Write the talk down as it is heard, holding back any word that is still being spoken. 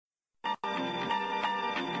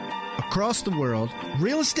Across the world,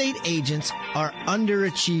 real estate agents are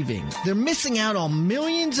underachieving. They're missing out on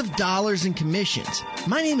millions of dollars in commissions.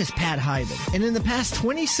 My name is Pat Hyben, and in the past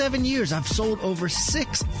 27 years, I've sold over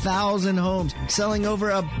 6,000 homes, selling over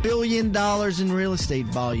 $1 billion in real estate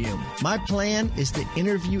volume. My plan is to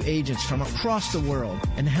interview agents from across the world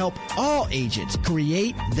and help all agents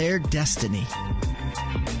create their destiny.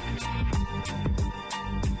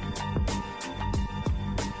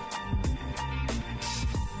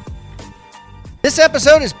 This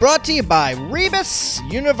episode is brought to you by Rebus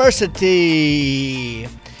University.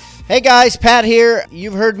 Hey guys, Pat here.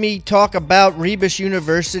 You've heard me talk about Rebus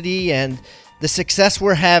University and the success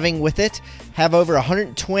we're having with it. Have over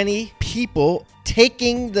 120 people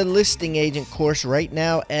taking the listing agent course right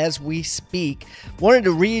now as we speak. Wanted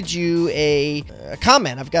to read you a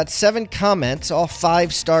comment. I've got 7 comments, all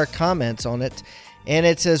 5-star comments on it. And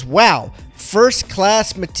it says, wow, first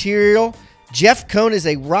class material. Jeff Cohn is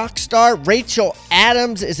a rock star. Rachel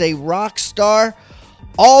Adams is a rock star.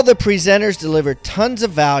 All the presenters deliver tons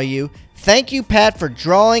of value. Thank you, Pat, for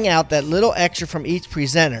drawing out that little extra from each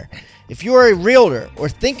presenter. If you are a realtor or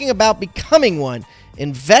thinking about becoming one,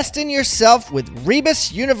 invest in yourself with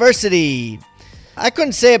Rebus University. I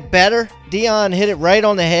couldn't say it better. Dion hit it right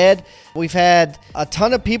on the head. We've had a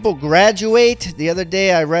ton of people graduate. The other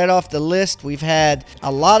day I read off the list. We've had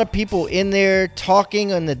a lot of people in there talking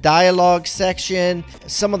in the dialogue section.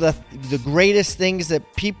 Some of the greatest things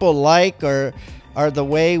that people like are the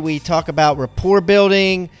way we talk about rapport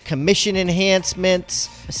building, commission enhancements,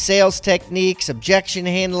 sales techniques, objection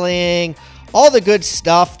handling, all the good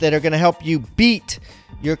stuff that are going to help you beat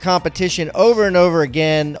your competition over and over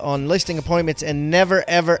again on listing appointments and never,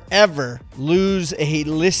 ever, ever lose a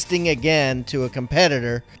listing again to a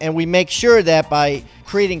competitor. And we make sure that by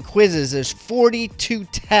creating quizzes, there's 42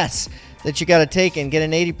 tests that you got to take and get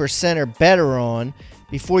an 80% or better on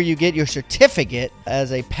before you get your certificate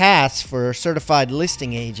as a pass for a certified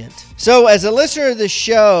listing agent. So as a listener of the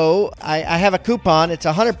show, I have a coupon. It's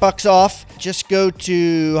 $100 off. Just go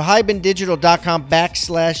to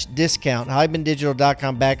hibandigital.com/discount.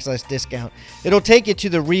 hibandigital.com/discount. It'll take you to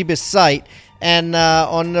the Rebus site. And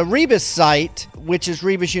on the Rebus site, which is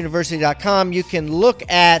rebusuniversity.com, you can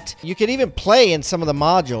even play in some of the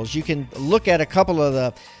modules. You can look at a couple of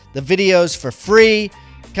the videos for free.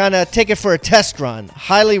 Kind of take it for a test run.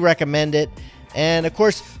 Highly recommend it. And of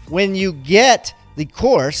course, when you get the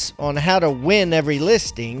course on how to win every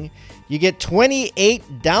listing, you get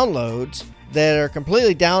 28 downloads that are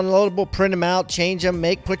completely downloadable. Print them out, change them,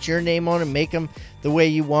 put your name on them, make them the way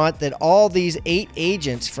you want. That all these 8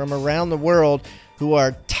 agents from around the world who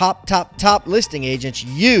are top listing agents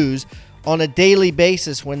use on a daily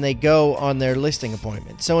basis when they go on their listing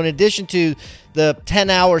appointment. So in addition to the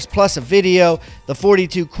 10 hours plus a video, the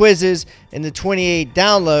 42 quizzes, and the 28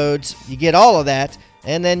 downloads, you get all of that,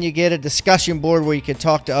 and then you get a discussion board where you can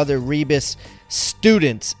talk to other Rebus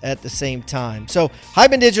students at the same time. So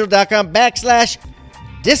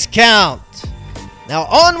hibandigital.com/discount. Now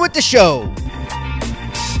on with the show.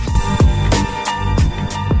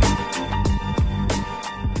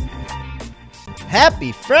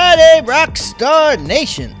 Happy Friday, Rockstar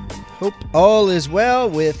Nation. Hope all is well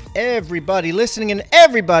with everybody listening and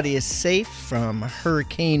everybody is safe from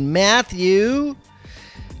Hurricane Matthew.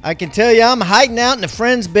 I can tell you I'm hiding out in a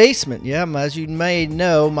friend's basement. Yeah, as you may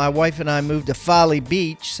know, my wife and I moved to Folly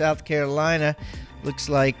Beach, South Carolina. Looks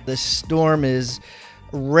like the storm is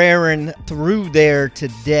raring through there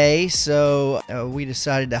today, so we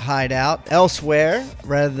decided to hide out elsewhere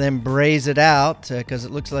rather than braze it out because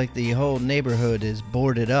it looks like the whole neighborhood is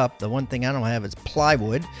boarded up. The one thing I don't have is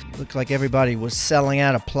plywood. Looks like everybody was selling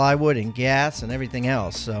out of plywood and gas and everything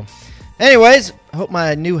else. So anyways, I hope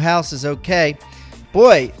my new house is okay.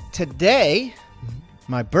 Boy, today,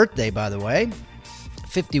 my birthday, by the way,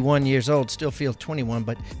 51 years old, still feel 21,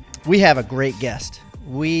 but we have a great guest.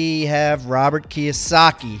 We have Robert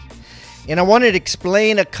Kiyosaki. And I wanted to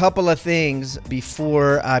explain a couple of things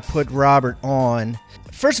before I put Robert on.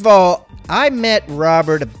 First of all, I met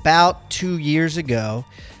Robert about 2 years ago.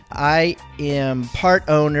 I am part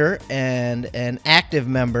owner and an active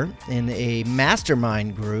member in a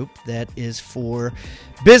mastermind group that is for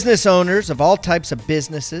business owners of all types of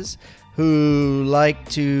businesses who like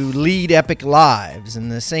to lead epic lives. In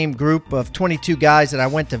the same group of 22 guys that I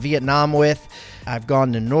went to Vietnam with, I've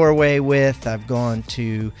gone to Norway with, I've gone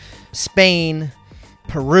to Spain,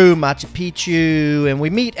 Peru, Machu Picchu, and we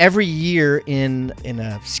meet every year in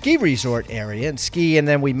a ski resort area and ski, and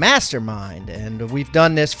then we mastermind. And we've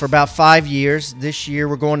done this for about 5 years. This year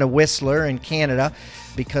we're going to Whistler in Canada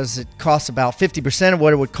because it costs about 50% of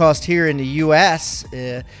what it would cost here in the U.S.,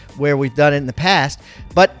 where we've done it in the past.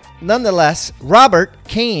 But nonetheless, Robert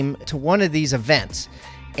came to one of these events,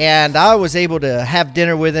 and I was able to have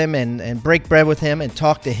dinner with him and break bread with him and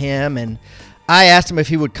talk to him. And I asked him if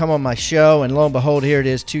he would come on my show, and lo and behold, here it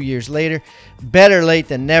is 2 years later. Better late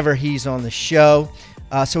than never, he's on the show.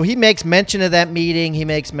 So he makes mention of that meeting. He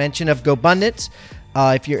makes mention of GoBundance.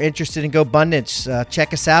 If you're interested in GoBundance,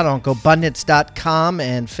 check us out on GoBundance.com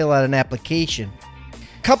and fill out an application.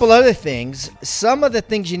 Couple other things. Some of the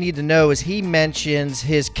things you need to know is he mentions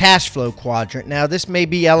his cash flow quadrant. Now, this may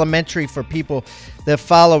be elementary for people that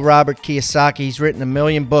follow Robert Kiyosaki. He's written a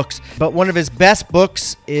million books, but one of his best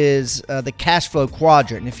books is the cash flow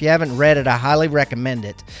quadrant. And if you haven't read it, I highly recommend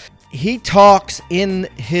it. He talks in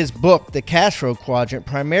his book, The Cash Flow Quadrant,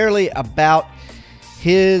 primarily about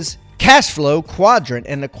his cash flow quadrant.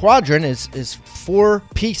 And the quadrant is 4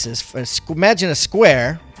 pieces. Imagine a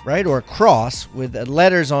square, right, or a cross with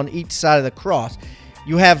letters on each side of the cross.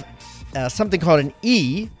 You have something called an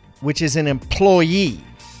E, which is an employee.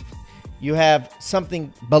 You have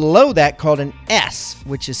something below that called an S,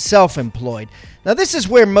 which is self-employed. Now, this is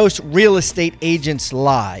where most real estate agents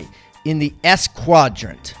lie, in the S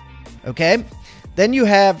quadrant, okay? Then you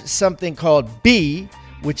have something called B,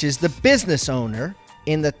 which is the business owner,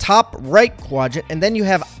 in the top right quadrant. And then you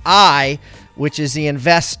have I, which is the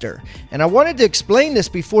investor. And I wanted to explain this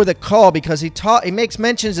before the call because he makes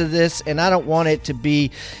mentions of this, and I don't want it to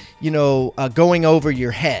be, going over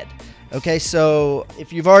your head. Okay, so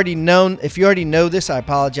if you already know this, I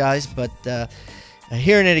apologize, but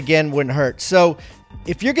hearing it again wouldn't hurt. So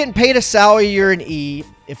if you're getting paid a salary, you're an E.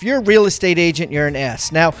 If you're a real estate agent, you're an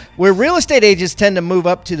S. Now, where real estate agents tend to move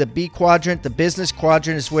up to the B quadrant, the business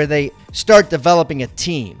quadrant is where they start developing a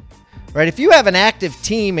team. Right? If you have an active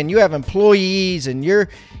team and you have employees and you're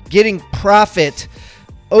getting profit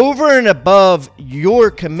over and above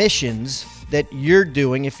your commissions that you're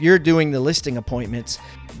doing, if you're doing the listing appointments,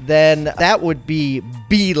 then that would be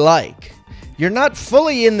B-like. You're not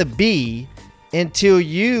fully in the B until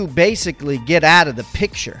you basically get out of the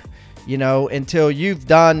picture, until you've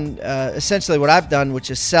done essentially what I've done,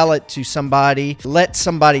 which is sell it to somebody, let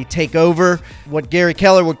somebody take over, what Gary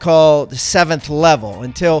Keller would call the 7th level,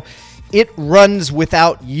 until it runs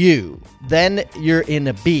without you. Then you're in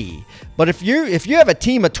a B. But if you have a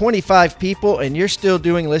team of 25 people and you're still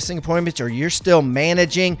doing listing appointments, or you're still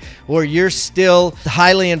managing, or you're still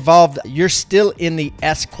highly involved, you're still in the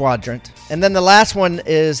S quadrant. And then the last one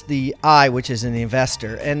is the I, which is in the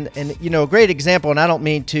investor. And a great example, and I don't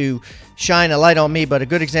mean to shine a light on me, but a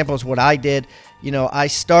good example is what I did. I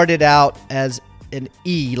started out as an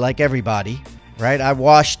E like everybody. Right? I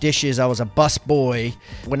washed dishes. I was a bus boy.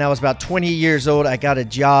 When I was about 20 years old, I got a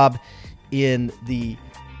job in the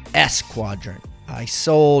S quadrant. I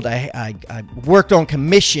sold. I worked on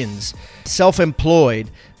commissions, self-employed,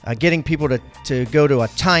 getting people to go to a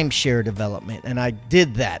timeshare development. And I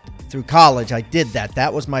did that through college. I did that.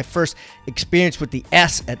 That was my first experience with the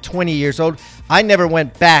S at 20 years old. I never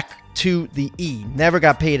went back to the E. Never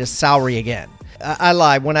got paid a salary again. I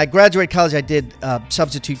lied. When I graduated college, I did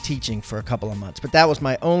substitute teaching for a couple of months, but that was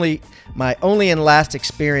my only and last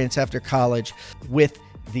experience after college with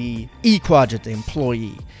the E quadrant, the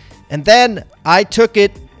employee. And then I took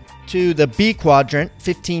it to the B quadrant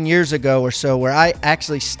 15 years ago or so, where I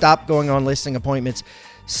actually stopped going on listing appointments,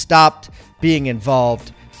 stopped being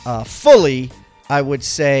involved fully. I would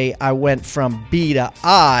say I went from B to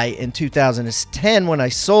I in 2010 when I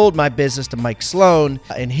sold my business to Mike Sloan,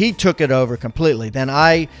 and he took it over completely. Then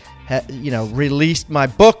I released my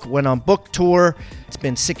book, went on book tour. It's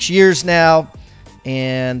been 6 years now,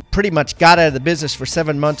 and pretty much got out of the business for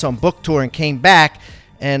 7 months on book tour and came back,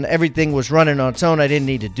 and everything was running on its own. I didn't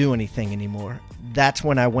need to do anything anymore. That's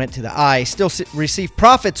when I went to the I. Still receive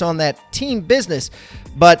profits on that team business,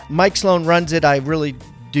 but Mike Sloan runs it. I really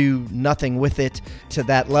do nothing with it to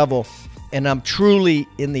that level. And I'm truly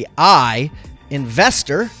in the I,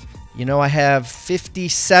 investor. I have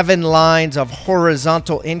 57 lines of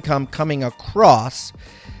horizontal income coming across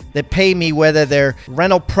that pay me, whether they're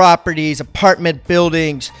rental properties, apartment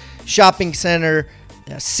buildings, shopping center,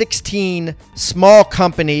 16 small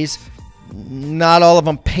companies. Not all of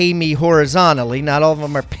them pay me horizontally. Not all of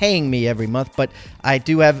them are paying me every month, but I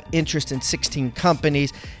do have interest in 16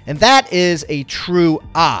 companies, and that is a true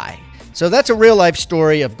I. So that's a real life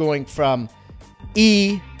story of going from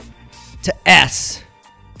E to S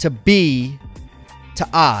to B to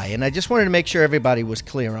I, and I just wanted to make sure everybody was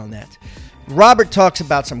clear on that. Robert talks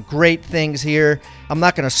about some great things here. I'm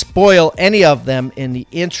not going to spoil any of them in the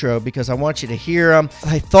intro because I want you to hear them.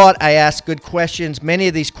 I thought I asked good questions. Many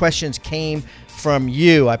of these questions came from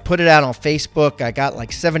you. I put it out on Facebook. I got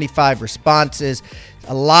like 75 responses.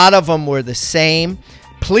 A lot of them were the same.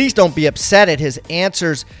 Please don't be upset at his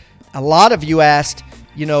answers. A lot of you asked,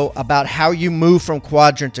 about how you move from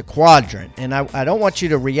quadrant to quadrant. And I don't want you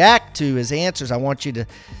to react to his answers. I want you to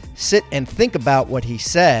sit and think about what he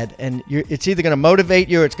said. And it's either going to motivate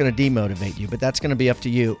you or it's going to demotivate you. But that's going to be up to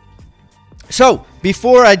you. So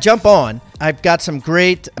before I jump on, I've got some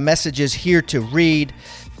great messages here to read.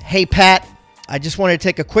 Hey, Pat, I just wanted to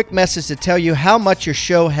take a quick message to tell you how much your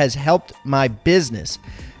show has helped my business.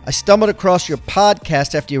 I stumbled across your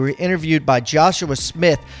podcast after you were interviewed by Joshua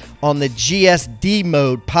Smith on the GSD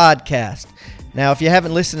Mode podcast. Now, if you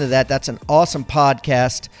haven't listened to that, that's an awesome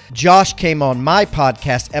podcast. Josh came on my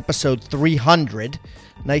podcast, episode 300.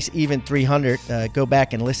 Nice even 300. Go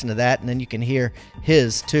back and listen to that, and then you can hear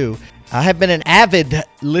his too. I have been an avid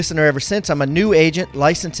listener ever since. I'm a new agent,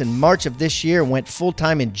 licensed in March of this year, and went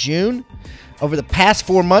full-time in June. Over the past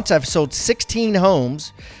 4 months, I've sold 16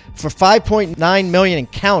 homes for $5.9 million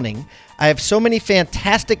and counting. I have so many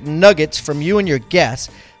fantastic nuggets from you and your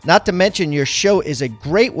guests. Not to mention, your show is a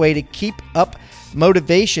great way to keep up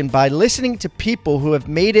motivation by listening to people who have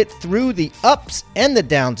made it through the ups and the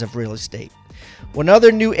downs of real estate. When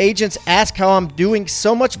other new agents ask how I'm doing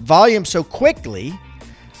so much volume so quickly,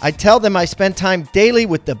 I tell them I spend time daily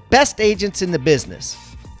with the best agents in the business,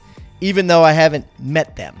 even though I haven't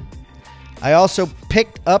met them. I also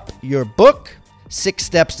picked up your book, 6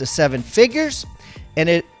 Steps to 7 Figures, and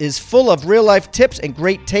it is full of real-life tips and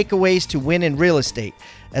great takeaways to win in real estate,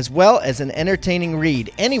 as well as an entertaining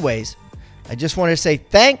read. Anyways, I just want to say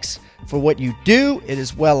thanks for what you do. It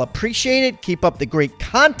is well appreciated. Keep up the great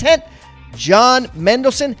content. John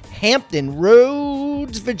Mendelson, Hampton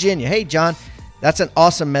Roads, Virginia. Hey, John, that's an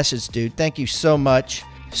awesome message, dude. Thank you so much.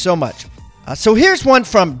 So here's one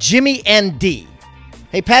from Jimmy ND.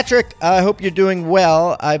 Hey, Patrick, I hope you're doing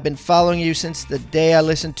well. I've been following you since the day I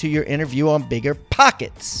listened to your interview on Bigger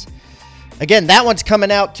Pockets. Again, that one's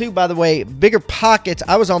coming out too, by the way. Bigger Pockets.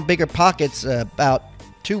 I was on Bigger Pockets about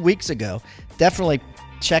 2 weeks ago. Definitely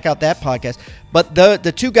check out that podcast. But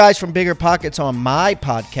the two guys from Bigger Pockets on my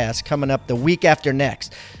podcast coming up the week after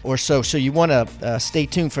next or so. So you want to stay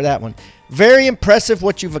tuned for that one. Very impressive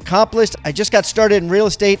what you've accomplished. I just got started in real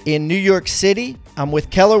estate in New York City. I'm with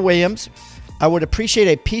Keller Williams. I would appreciate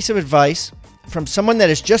a piece of advice from someone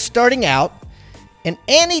that is just starting out, and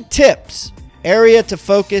any tips, area to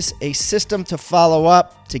focus, a system to follow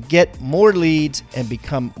up to get more leads and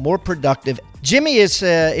become more productive. Jimmy is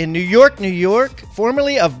in New York,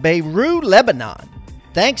 formerly of Beirut, Lebanon.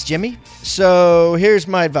 Thanks, Jimmy. So here's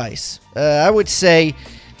my advice. I would say,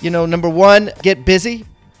 number 1, get busy.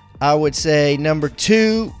 I would say number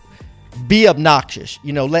 2, be obnoxious.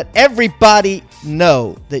 Let everybody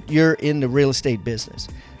know that you're in the real estate business.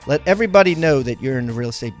 Let everybody know that you're in the real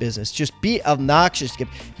estate business. Just be obnoxious.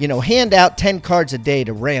 Hand out 10 cards a day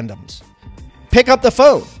to randoms. Pick up the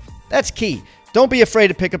phone. That's key. Don't be afraid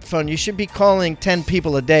to pick up the phone. You should be calling 10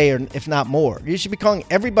 people a day, or if not more. You should be calling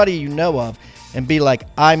everybody you know of and be like,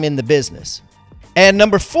 I'm in the business. And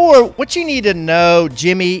number 4, what you need to know,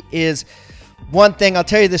 Jimmy, is one thing. I'll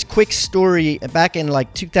tell you this quick story. Back in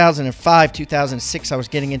like 2005, 2006, I was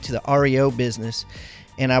getting into the REO business.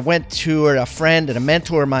 And I went to a friend and a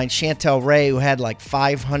mentor of mine, Chantel Ray, who had like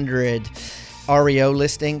 500 REO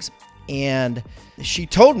listings. And she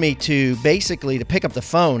told me to pick up the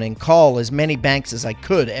phone and call as many banks as I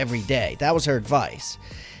could every day. That was her advice.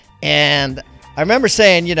 And I remember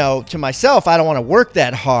saying, to myself, I don't want to work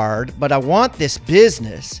that hard, but I want this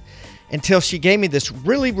business. Until she gave me this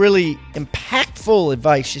really, really impactful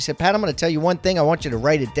advice. She said, Pat, I'm going to tell you one thing. I want you to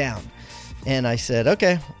write it down. And I said,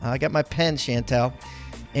 okay, I got my pen, Chantel.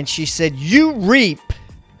 And she said, you reap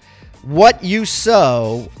what you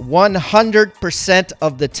sow 100%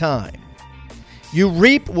 of the time. You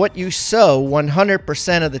reap what you sow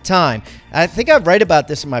 100% of the time. I think I write about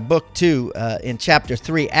this in my book, too, in Chapter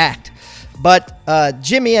 3, Act. But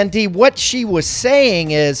Jimmy ND, what she was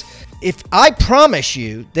saying is, if I promise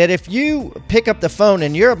you that if you pick up the phone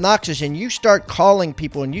and you're obnoxious and you start calling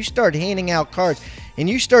people and you start handing out cards and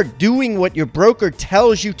you start doing what your broker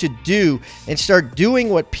tells you to do and start doing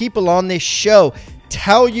what people on this show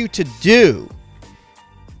tell you to do,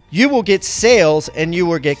 you will get sales and you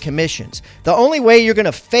will get commissions. The only way you're going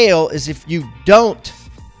to fail is if you don't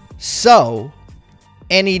sow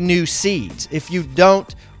any new seeds, if you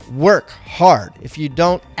don't work hard, if you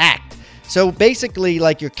don't act. So basically,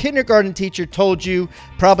 like your kindergarten teacher told you,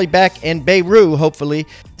 probably back in Beirut, hopefully,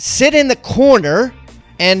 sit in the corner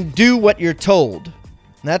and do what you're told. And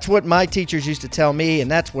that's what my teachers used to tell me, and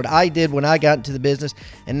that's what I did when I got into the business,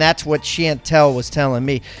 and that's what Chantel was telling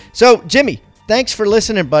me. So, Jimmy, thanks for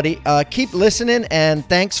listening, buddy. Keep listening, and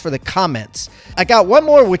thanks for the comments. I got one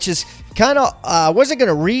more, which is kind of, I wasn't going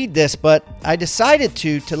to read this, but I decided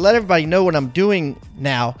to let everybody know what I'm doing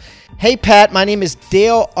now. Hey, Pat, my name is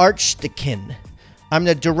Dale Archdekin. I'm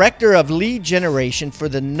the director of lead generation for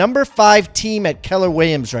the number 5 team at Keller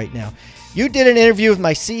Williams right now. You did an interview with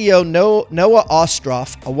my CEO, Noah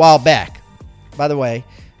Ostroff, a while back. By the way,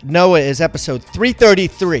 Noah is episode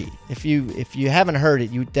 333. If you haven't heard it,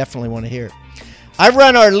 you definitely want to hear it. I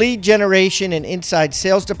run our lead generation and inside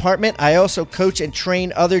sales department. I also coach and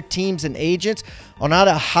train other teams and agents on how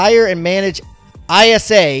to hire and manage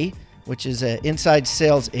ISA, which is an inside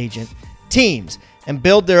sales agent, teams and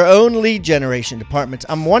build their own lead generation departments.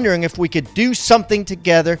 I'm wondering if we could do something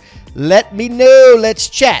together. Let me know. Let's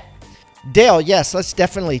chat. Dale, yes, let's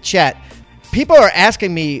definitely chat. People are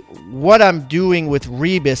asking me what I'm doing with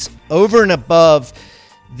Rebus over and above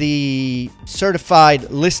the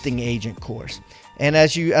certified listing agent course. And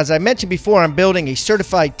as I mentioned before, I'm building a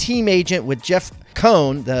certified team agent with Jeff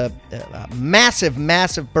Cohn, the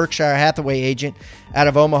massive Berkshire Hathaway agent out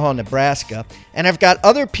of Omaha, Nebraska. And I've got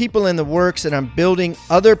other people in the works that I'm building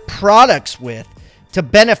other products with to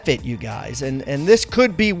benefit you guys. And this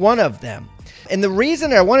could be one of them. And the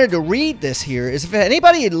reason I wanted to read this here is if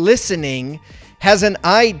anybody listening has an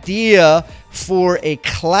idea for a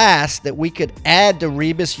class that we could add to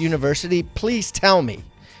Rebus University, please tell me,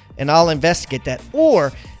 and I'll investigate that.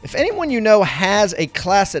 Or if anyone you know has a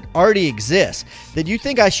class that already exists that you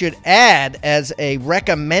think I should add as a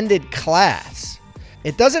recommended class,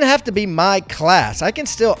 it doesn't have to be my class. I can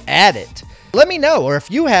still add it. Let me know. Or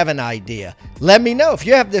if you have an idea, let me know. If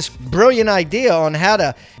you have this brilliant idea on how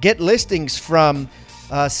to get listings from,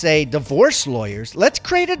 say, divorce lawyers, let's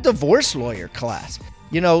create a divorce lawyer class.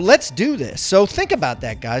 Let's do this. So think about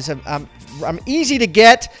that, guys. I'm easy to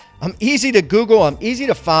get. I'm easy to Google. I'm easy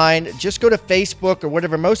to find. Just go to Facebook or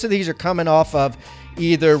whatever. Most of these are coming off of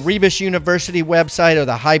either Rebus University website or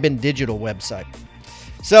the Hyben Digital website.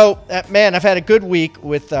 So, man, I've had a good week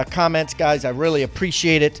with comments, guys. I really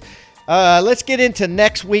appreciate it. Let's get into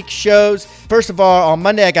next week's shows. First of all, on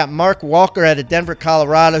Monday, I got Mark Walker out of Denver,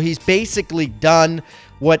 Colorado. He's basically done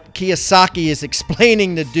what Kiyosaki is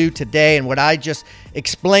explaining to do today and what I just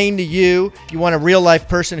explained to you. If you want a real-life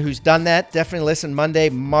person who's done that, definitely listen Monday,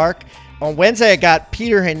 Mark. On Wednesday, I got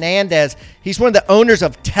Peter Hernandez. He's one of the owners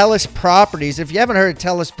of Telus Properties. If you haven't heard of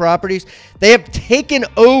Telus Properties, they have taken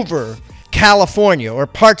over California or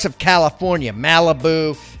parts of California,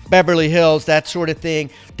 Malibu, Beverly Hills, that sort of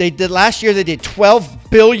thing. Last year they did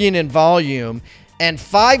 $12 billion in volume, and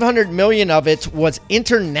 $500 million of it was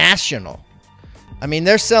international. I mean,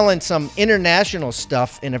 they're selling some international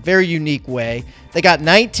stuff in a very unique way. They got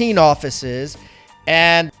 19 offices,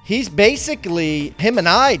 and him and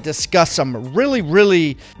I discussed some really,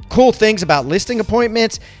 really cool things about listing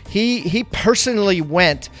appointments. He personally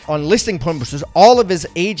went on listing appointments with all of his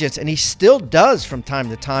agents, and he still does from time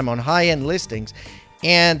to time on high-end listings,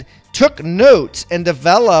 and took notes and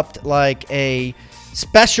developed like a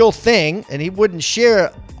special thing. And he wouldn't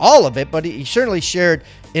share all of it, but he certainly shared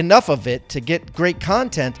enough of it to get great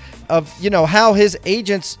content of, how his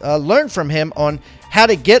agents learn from him on how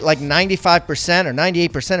to get like 95% or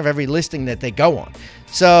 98% of every listing that they go on.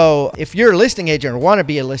 So if you're a listing agent or want to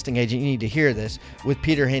be a listing agent, you need to hear this with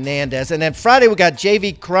Peter Hernandez. And then Friday, we got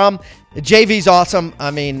JV Crum. JV's awesome.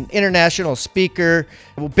 I mean, international speaker.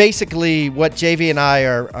 Well, basically, what JV and I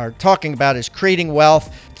are talking about is creating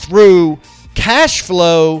wealth through cash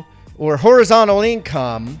flow or horizontal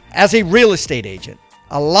income as a real estate agent.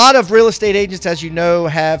 A lot of real estate agents, as you know,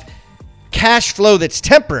 have cash flow that's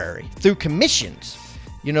temporary through commissions.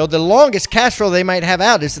 The longest cash flow they might have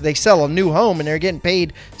out is that they sell a new home and they're getting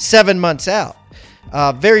paid 7 months out.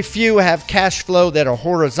 Very few have cash flow that are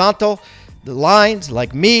horizontal. The lines,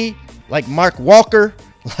 like me, like Mark Walker,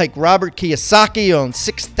 like Robert Kiyosaki owns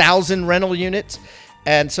 6,000 rental units.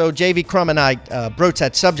 And so JV Crum and I broached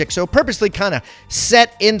that subject. So purposely kind of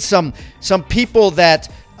set in some people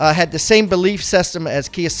that had the same belief system as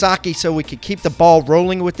Kiyosaki so we could keep the ball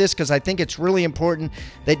rolling with this, because I think it's really important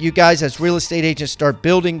that you guys as real estate agents start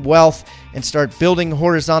building wealth and start building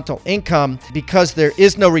horizontal income, because there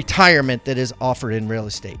is no retirement that is offered in real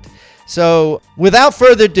estate. So without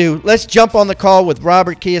further ado, let's jump on the call with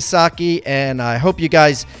Robert Kiyosaki, and I hope you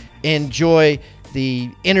guys enjoy the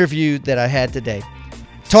interview that I had today.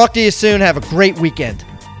 Talk to you soon. Have a great weekend.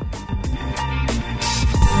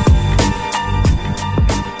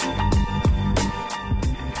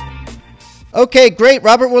 Okay, great,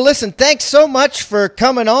 Robert. Well, listen, thanks so much for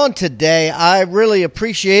coming on today. I really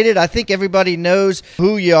appreciate it. I think everybody knows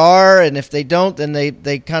who you are, and if they don't, then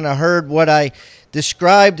they kind of heard what I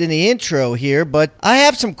described in the intro here. But I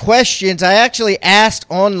have some questions. I actually asked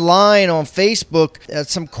online on Facebook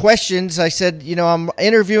some questions. I said, I'm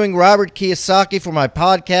interviewing Robert Kiyosaki for my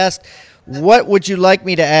podcast. What would you like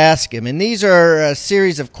me to ask him? And these are a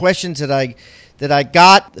series of questions that I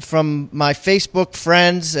got from my Facebook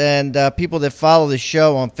friends and people that follow the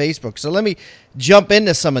show on Facebook. So let me jump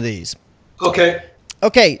into some of these.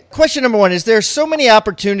 Okay, question number one is, there are so many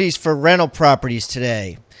opportunities for rental properties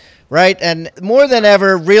today, right? And more than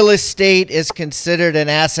ever, real estate is considered an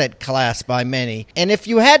asset class by many. And if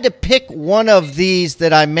you had to pick one of these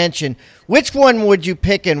that I mentioned, which one would you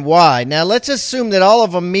pick and why? Now, let's assume that all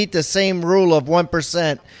of them meet the same rule of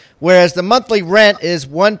 1%, whereas the monthly rent is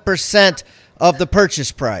 1% of the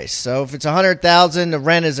purchase price. So if it's $100,000, the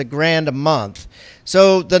rent is $1,000 a month.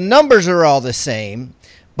 So the numbers are all the same,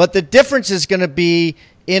 but the difference is going to be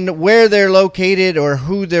in where they're located or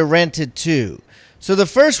who they're rented to. So the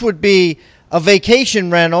first would be a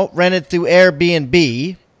vacation rental rented through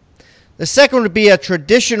Airbnb. The second would be a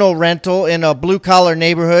traditional rental in a blue-collar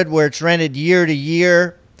neighborhood where it's rented year to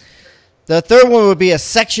year. The third one would be a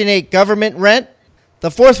Section 8 government rent.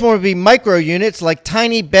 The fourth one would be micro units, like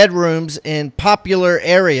tiny bedrooms in populated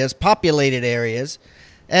areas.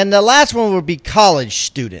 And the last one would be college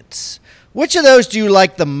students. Which of those do you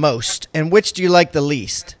like the most, and which do you like the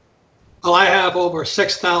least? Well, I have over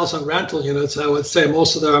 6,000 rental units. I would say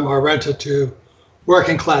most of them are rented to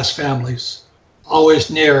working class families, always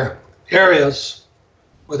near areas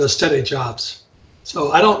where there's steady jobs.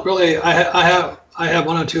 So I don't really, I have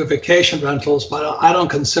one or two vacation rentals, but I don't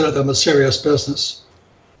consider them a serious business.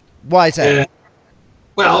 Why is that?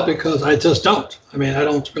 Well, because I just don't. I mean, I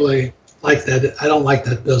don't really like that. I don't like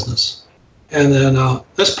that business. And then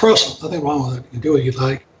that's personal. Nothing wrong with it. You can do what you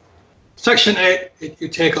like. Section 8, you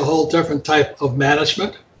take a whole different type of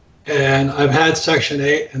management. And I've had Section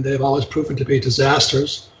 8, and they've always proven to be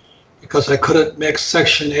disasters because I couldn't mix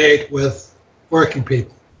Section 8 with working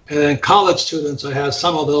people. And then college students, I had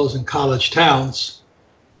some of those in college towns.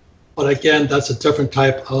 But again, that's a different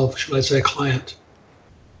type of, should I say, client.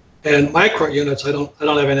 And micro units, I don't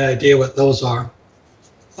have any idea what those are.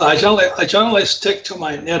 I generally stick to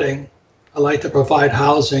my knitting. I like to provide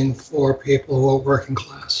housing for people who are working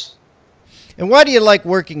class. And why do you like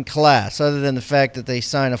working class, other than the fact that they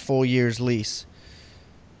sign a full year's lease?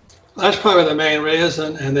 That's probably the main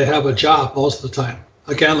reason, and they have a job most of the time.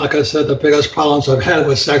 Again, like I said, the biggest problems I've had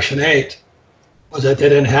with Section 8 was that they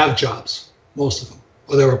didn't have jobs, most of them,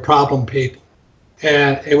 or they were problem people.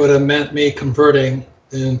 And it would have meant me converting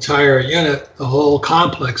the entire unit, the whole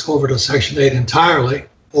complex, over to Section 8 entirely,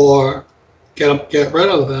 or get rid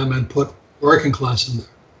of them and put working class in there.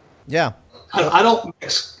 Yeah. I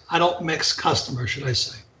don't mix customers, should I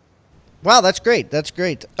say. Wow, that's great. That's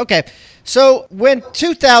great. Okay. So when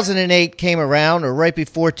 2008 came around, or right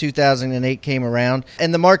before 2008 came around,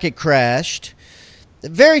 and the market crashed,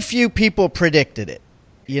 very few people predicted it.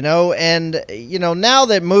 And now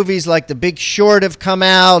that movies like The Big Short have come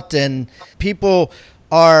out and people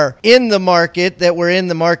are in the market that were in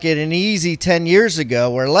the market an easy 10 years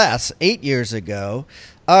ago or less, 8 years ago,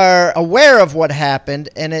 are aware of what happened,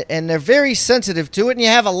 and they're very sensitive to it. And you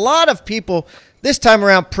have a lot of people this time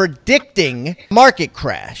around predicting market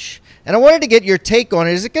crash. And I wanted to get your take on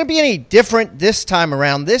it. Is it going to be any different this time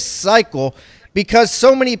around, this cycle, because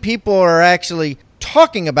so many people are actually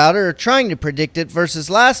talking about it or trying to predict it versus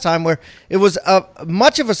last time where it was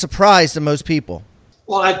much of a surprise to most people?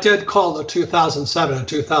 Well, I did call the 2007 and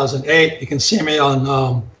 2008. You can see me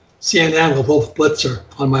on CNN with Wolf Blitzer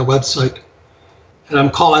on my website. And I'm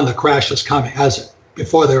calling the crashes coming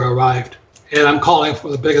before they arrived. And I'm calling for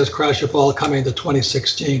the biggest crash of all coming to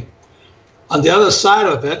 2016. On the other side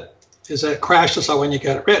of it is that crashes are when you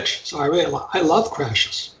get rich. So I love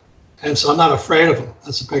crashes. And so I'm not afraid of them.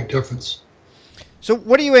 That's a big difference. So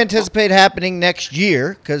what do you anticipate happening next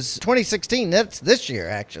year? Because 2016, that's this year,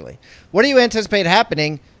 actually. What do you anticipate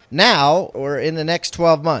happening now or in the next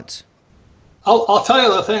 12 months? I'll tell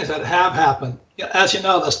you the things that have happened. As you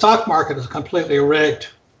know, the stock market is completely rigged,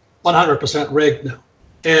 100% rigged now.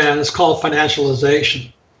 And it's called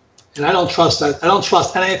financialization. And I don't trust that. I don't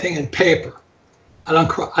trust anything in paper. I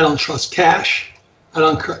don't trust cash. I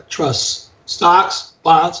don't trust stocks,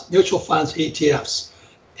 bonds, mutual funds, ETFs.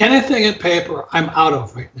 Anything in paper, I'm out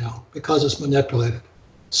of right now because it's manipulated.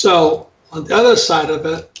 So on the other side of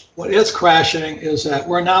it, what is crashing is that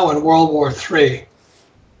we're now in World War III.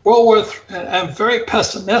 And I'm very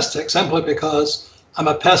pessimistic simply because I'm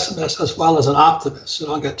a pessimist as well as an optimist, so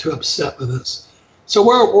don't get too upset with this. So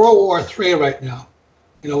we're at World War III right now.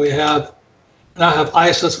 We now have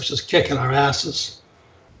ISIS, which is kicking our asses.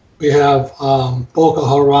 We have Boko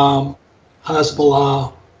Haram,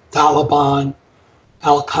 Hezbollah, Taliban,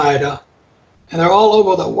 Al-Qaeda, and they're all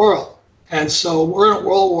over the world. And so we're in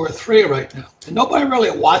World War III right now, and nobody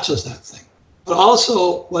really watches that thing. But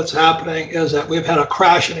also what's happening is that we've had a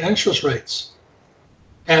crash in interest rates.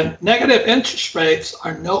 And negative interest rates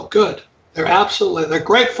are no good. They're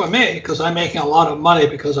great for me because I'm making a lot of money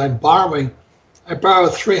because I'm borrowing. I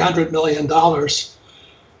borrowed $300 million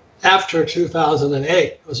after 2008.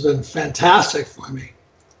 It has been fantastic for me.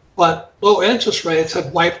 But low interest rates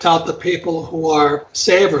have wiped out the people who are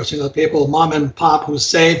savers, the people, mom and pop, who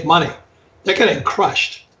save money. They're getting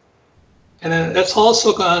crushed. And then it's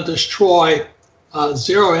also going to destroy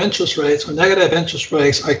zero interest rates or negative interest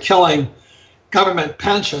rates are killing government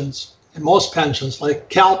pensions, and most pensions, like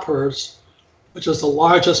CalPERS, which is the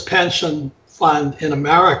largest pension fund in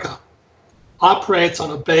America, operates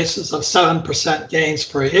on a basis of 7% gains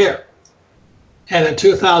per year. And in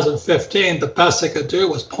 2015, the best they could do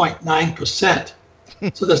was 0.9%.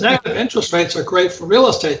 So those negative interest rates are great for real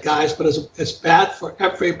estate guys, but it's bad for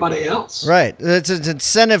everybody else. Right. It's an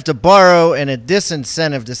incentive to borrow and a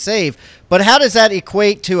disincentive to save. But how does that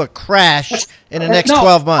equate to a crash in the next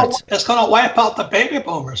 12 months? It's going to wipe out the baby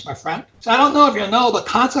boomers, my friend. So I don't know if you know the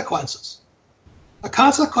consequences. The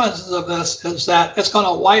consequences of this is that it's going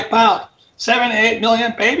to wipe out 7 to 8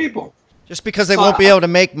 million baby boomers. Just because they won't be able to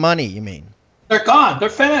make money, you mean? They're gone. They're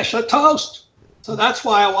finished. They're toast. So that's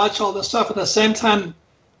why I watch all this stuff. At the same time,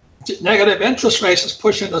 negative interest rates is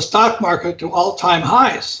pushing the stock market to all-time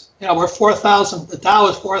highs. We're 4,000. The Dow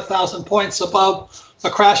is 4,000 points above the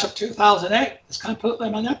crash of 2008. It's completely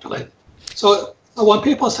manipulated. So when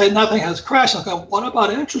people say nothing has crashed, I go, what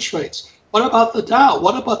about interest rates? What about the Dow?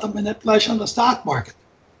 What about the manipulation of the stock market?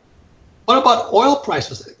 What about oil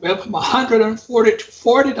prices? We have from $140 to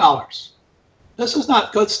 $40. This is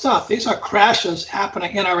not good stuff. These are crashes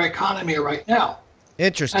happening in our economy right now.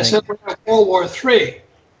 Interesting. I said we're at World War III.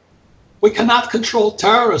 We cannot control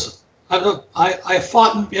terrorism. I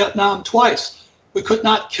fought in Vietnam twice. We could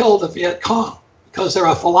not kill the Viet Cong because they're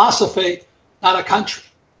a philosophy, not a country.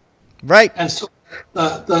 Right. And so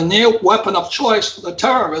the new weapon of choice for the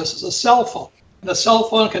terrorists is a cell phone. And the cell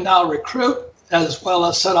phone can now recruit as well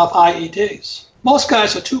as set up IEDs. Most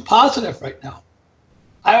guys are too positive right now.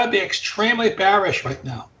 I would be extremely bearish right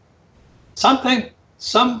now.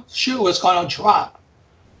 Some shoe is going to drop.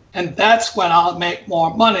 And that's when I'll make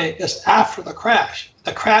more money, is after the crash.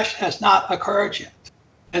 The crash has not occurred yet.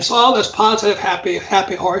 And so all this positive,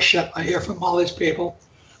 happy horse shit I hear from all these people.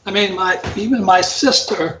 I mean, even my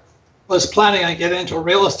sister was planning on getting into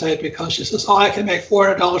real estate because she says, I can make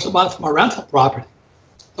 $400 a month from a rental property.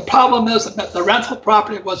 The problem is that the rental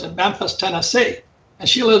property was in Memphis, Tennessee, and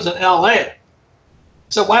she lives in LA.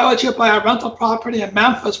 So why would you buy a rental property in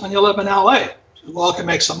Memphis when you live in LA? Well, I can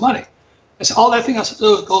make some money. I said, all that thing has to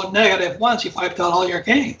do is go negative once you've wiped out all your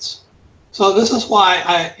gains. So this is why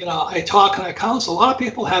I talk and I counsel. A lot of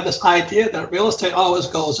people have this idea that real estate always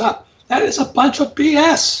goes up. That is a bunch of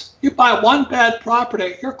BS. You buy one bad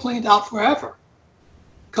property, you're cleaned out forever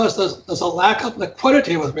because there's a lack of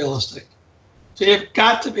liquidity with real estate. So you've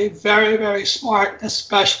got to be very, very smart,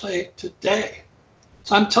 especially today.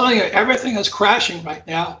 So I'm telling you, everything is crashing right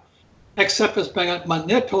now, except it's being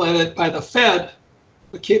manipulated by the Fed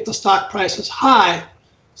to keep the stock prices high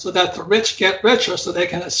so that the rich get richer so they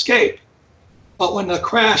can escape. But when the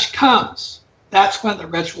crash comes, that's when the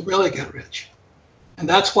rich will really get rich. And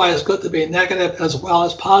that's why it's good to be negative as well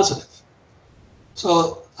as positive.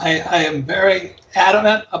 So I am very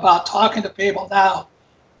adamant about talking to people now.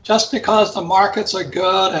 Just because the markets are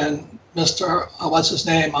good and Mr.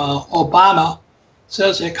 Obama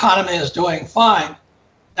says the economy is doing fine,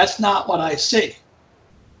 that's not what I see.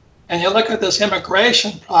 And you look at this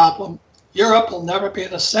immigration problem, Europe will never be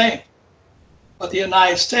the same. But the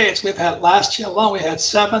United States, last year alone, we had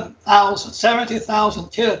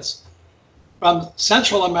 70,000 kids from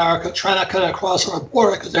Central America trying to cut across our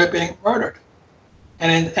border because they're being murdered.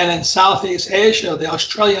 And in Southeast Asia, the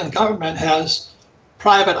Australian government has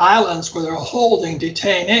private islands where they're holding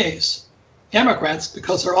detainees, immigrants,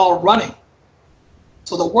 because they're all running.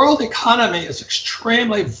 So the world economy is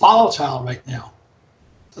extremely volatile right now.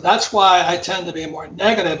 So that's why I tend to be more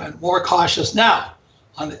negative and more cautious now.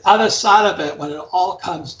 On the other side of it, when it all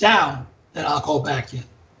comes down, then I'll go back in.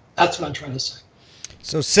 That's what I'm trying to say.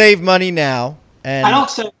 So save money now. And I don't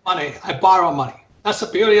save money. I borrow money. That's the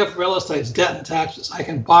beauty of real estate, is debt and taxes. I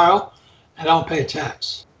can borrow and I don't pay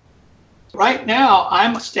tax. Right now,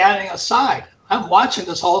 I'm standing aside. I'm watching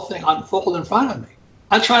this whole thing unfold in front of me.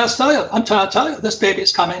 I'm trying to tell you, this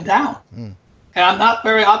baby's coming down. And I'm not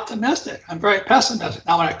very optimistic. I'm very pessimistic.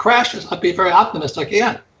 Now, when it crashes, I'll be very optimistic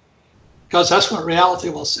again, because that's when reality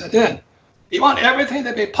will set in. You want everything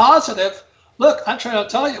to be positive. Look, I'm trying to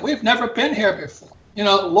tell you, we've never been here before.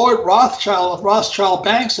 Lord Rothschild of Rothschild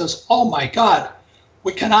Bank says, oh my God,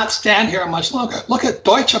 we cannot stand here much longer. Look at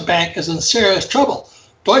Deutsche Bank is in serious trouble.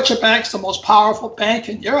 Deutsche Bank's the most powerful bank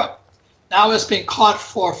in Europe. Now it's being caught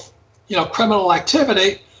for, criminal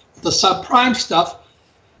activity, the subprime stuff.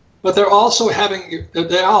 But they're also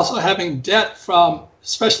having debt from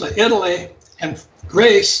especially Italy and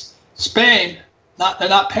Greece, Spain. They're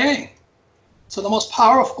not paying. So the most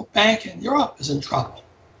powerful bank in Europe is in trouble.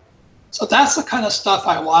 So that's the kind of stuff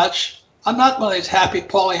I watch. I'm not one of these happy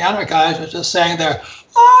Pollyanna guys who are just saying there,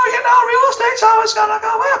 real estate's always going to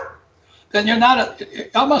go up. Then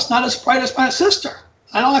you're almost not as bright as my sister.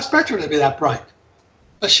 I don't expect her to be that bright.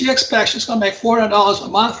 But she expects she's going to make $400 a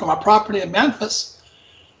month from a property in Memphis,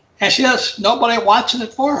 and she has nobody watching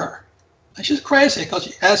it for her. And she's crazy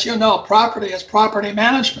because, as you know, property is property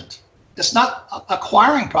management. It's not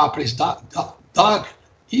acquiring properties, Doug.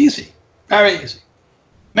 Easy, very easy.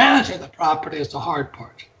 Managing the property is the hard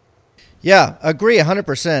part. Yeah, agree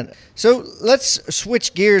 100%. So let's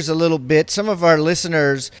switch gears a little bit. Some of our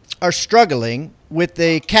listeners are struggling with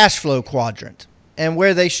the cash flow quadrant. And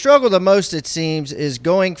where they struggle the most, it seems, is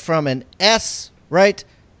going from an S, right,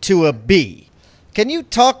 to a B. Can you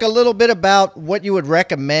talk a little bit about what you would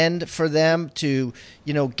recommend for them to,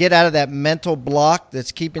 get out of that mental block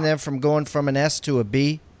that's keeping them from going from an S to a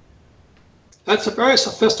B? That's a very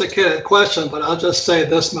sophisticated question, but I'll just say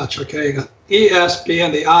this much, okay? You got E, S, B,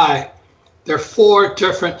 and the I. They're 4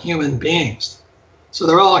 different human beings. So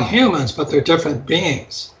they're all humans, but they're different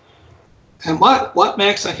beings. And what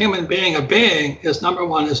makes a human being a being is, number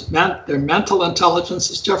one, is their mental intelligence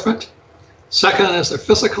is different. Second is their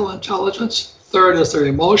physical intelligence. Third is their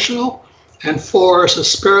emotional. And 4 is their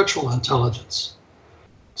spiritual intelligence.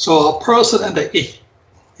 So a person in the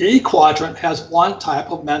E quadrant has one type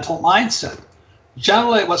of mental mindset.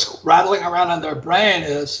 Generally, what's rattling around in their brain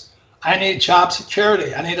is, I need job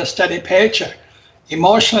security. I need a steady paycheck.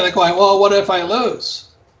 Emotionally, they're going, well, what if I lose?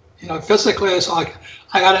 Physically, it's like,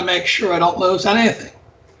 I got to make sure I don't lose anything.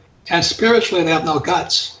 And spiritually, they have no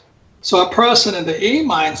guts. So a person in the E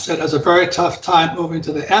mindset has a very tough time moving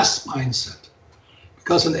to the S mindset,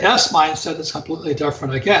 because in the S mindset, it's completely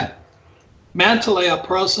different again. Mentally, a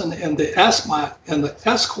person in the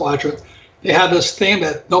S quadrant, they have this theme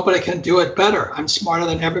that nobody can do it better. I'm smarter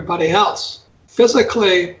than everybody else.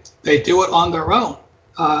 Physically, they do it on their own.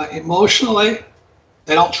 Emotionally,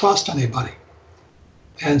 they don't trust anybody.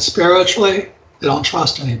 And spiritually, they don't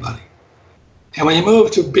trust anybody. And when you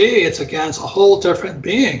move to B, it's against a whole different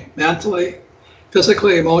being, mentally,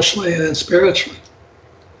 physically, emotionally, and then spiritually.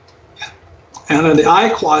 And then the I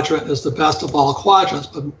quadrant is the best of all quadrants,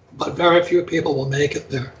 but very few people will make it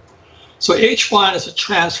there. So each one is a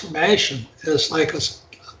transformation. It's like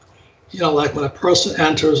like when a person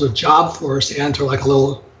enters a job force, they enter like a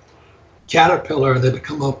little caterpillar, they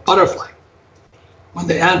become a butterfly. When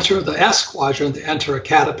they enter the S quadrant, they enter a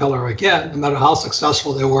caterpillar again, no matter how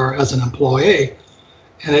successful they were as an employee.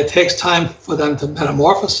 And it takes time for them to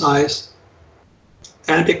metamorphosize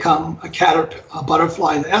and become a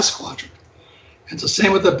butterfly in the S quadrant. It's the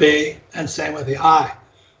same with the B and same with the I.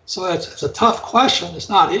 So it's a tough question. It's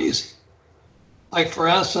not easy. Like, for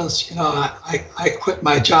instance, I quit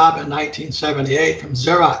my job in 1978 from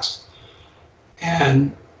Xerox.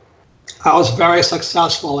 And I was very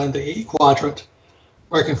successful in the E quadrant,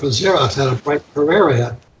 working for Xerox. I had a bright career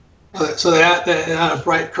ahead. So they had a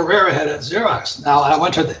bright career ahead at Xerox. Now I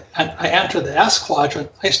entered the S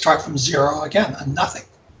quadrant. I start from zero again, and nothing.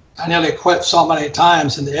 I nearly quit so many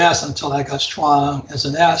times in the S until I got strong as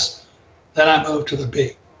an S. Then I moved to the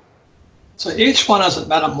B. So each one is a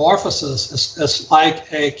metamorphosis. It's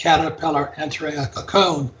like a caterpillar entering a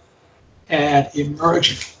cocoon and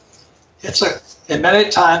emerging. And many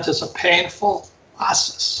times it's a painful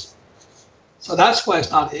process. So that's why it's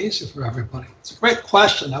not easy for everybody. It's a great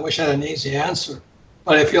question. I wish I had an easy answer.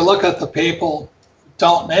 But if you look at the people who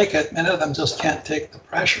don't make it, many of them just can't take the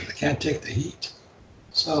pressure. They can't take the heat.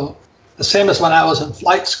 So the same as when I was in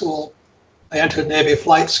flight school, I entered Navy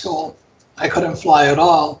flight school. I couldn't fly at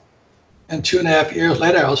all. And 2.5 years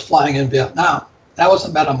later, I was flying in Vietnam. That was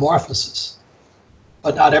a metamorphosis.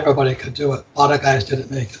 But not everybody could do it. A lot of guys didn't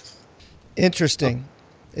make it. Interesting.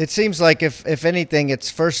 It seems like if anything, it's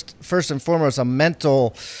first and foremost a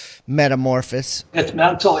mental metamorphosis. It's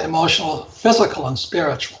mental, emotional, physical, and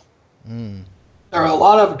spiritual. There are a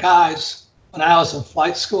lot of guys, when I was in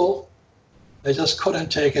flight school, They just couldn't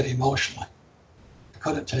take it emotionally. They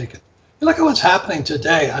couldn't take it. You look at what's happening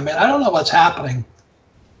today. I mean, I don't know what's happening,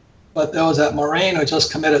 but there was that Marine who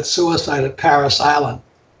just committed suicide at Paris Island.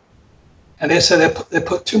 And they said they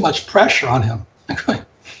put too much pressure on him.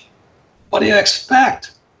 What do you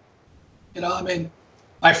expect? You know, I mean,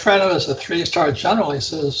 my friend who is a 3-star general, he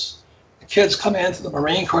says, the kids coming into the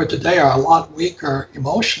Marine Corps today are a lot weaker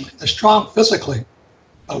emotionally. They're strong physically,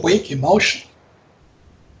 but weak emotionally.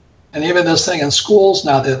 And even this thing in schools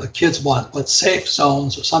now that the kids want safe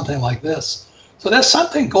zones or something like this. So there's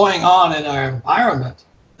something going on in our environment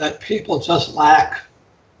that people just lack,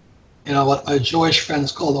 you know, what my Jewish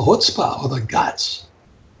friends call the chutzpah, or the guts.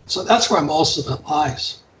 So that's where most of it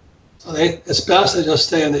lies. So it's best to just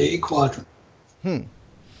stay in the E quadrant.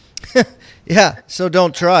 Yeah, so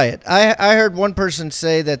don't try it. I heard one person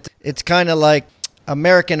say that it's kind of like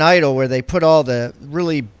American Idol, where they put all the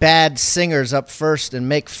really bad singers up first and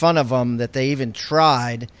make fun of them that they even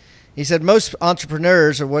tried. He said most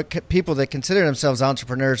entrepreneurs, or people that consider themselves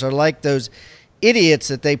entrepreneurs, are like those idiots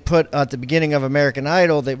that they put at the beginning of American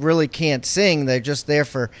Idol that really can't sing. They're just there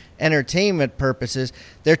for entertainment purposes.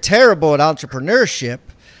 They're terrible at entrepreneurship,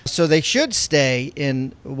 so they should stay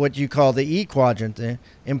in what you call the E quadrant, the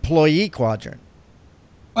employee quadrant.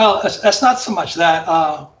 Well, that's not so much that.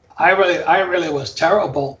 I really was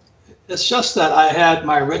terrible. It's just that I had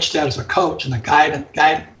my rich dad as a coach and a guide,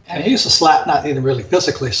 and he used to slap, not even really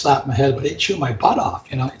physically slap my head, but he'd chew my butt off.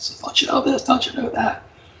 You know, he'd say, "Don't you know this? Don't you know that?"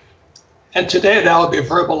 And today that would be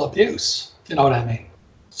verbal abuse. You know what I mean?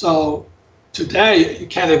 So today you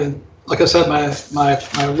can't even. Like I said,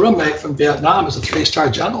 my roommate from Vietnam is a 3-star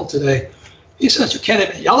general today. He says you can't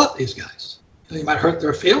even yell at these guys. You might hurt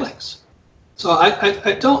their feelings. So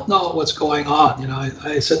I don't know what's going on. You know,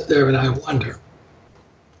 I sit there and I wonder.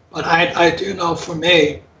 But I do know for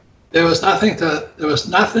me, there was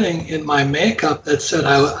nothing in my makeup that said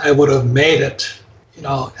I would have made it, you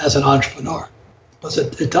know, as an entrepreneur. Because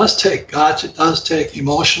it does take guts, it does take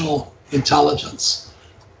emotional intelligence,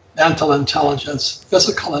 mental intelligence,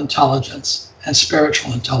 physical intelligence, and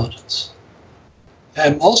spiritual intelligence.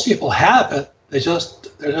 And most people have it, they're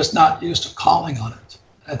just not used to calling on it.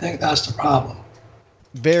 I think that's the problem.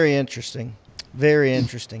 Very interesting. Very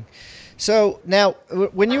interesting. So now,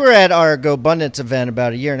 when you were at our GoBundance event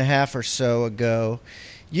about a year and a half or so ago,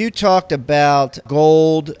 you talked about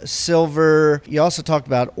gold, silver, you also talked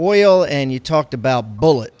about oil, and you talked about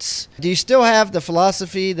bullets. Do you still have the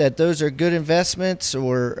philosophy that those are good investments,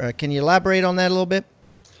 or can you elaborate on that a little bit?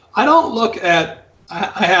 I don't look at,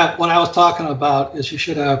 I have, what I was talking about is you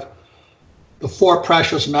should have the 4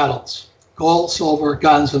 precious metals: gold, silver,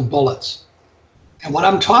 guns, and bullets. And what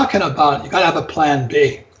I'm talking about, you got to have a plan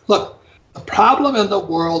B. Look, the problem in the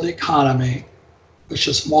world economy, which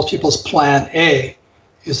is most people's plan A,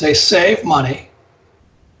 is they save money,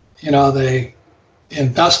 you know, they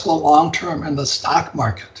invest for long term in the stock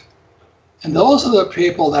market. And those are the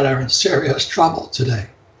people that are in serious trouble today.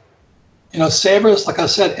 You know, savers, like I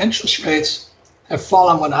said, interest rates have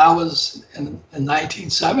fallen. When I was in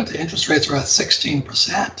 1970, interest rates were at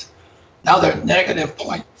 16%. Now they're negative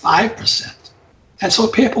 0.5%. And so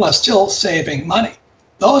people are still saving money.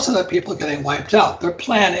 Those are the people getting wiped out. Their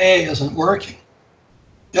plan A isn't working.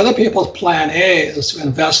 The other people's plan A is to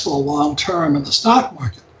invest for the long term in the stock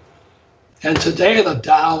market. And today the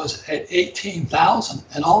Dow is at 18,000,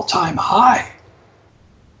 an all-time high.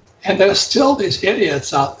 And there's still these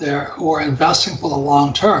idiots out there who are investing for the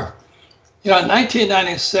long term. You know, in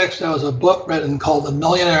 1996, there was a book written called The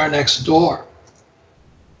Millionaire Next Door.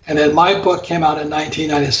 And then my book came out in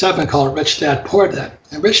 1997 called Rich Dad, Poor Dad.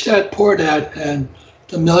 And Rich Dad, Poor Dad and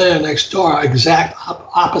The Millionaire Next Door are exact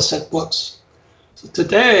opposite books. So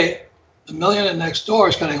today, The Millionaire Next Door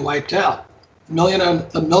is getting wiped out. The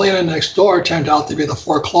Millionaire Next Door turned out to be the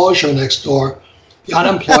foreclosure next door, the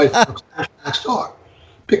unemployed foreclosure next door,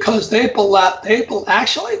 because they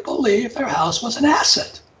actually believe their house was an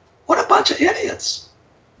asset. What a bunch of idiots.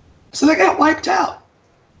 So they got wiped out.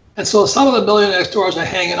 And so some of the Millionaire Next Doors are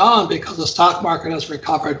hanging on because the stock market has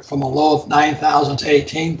recovered from a low of 9,000 to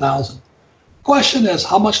 18,000. Question is,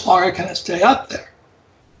 how much longer can it stay up there?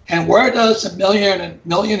 And where does the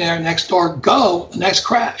millionaire next door go the next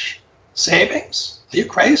crash? Savings? Are you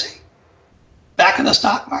crazy? Back in the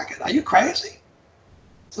stock market? Are you crazy?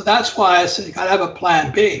 So that's why I said you got to have a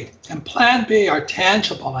plan B. And plan B are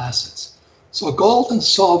tangible assets. So gold and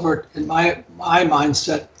silver, in my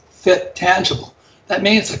mindset, fit tangible. That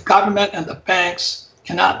means the government and the banks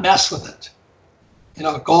cannot mess with it. You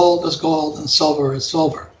know, gold is gold and silver is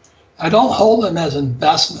silver. I don't hold them as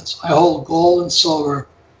investments. I hold gold and silver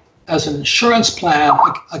as an insurance plan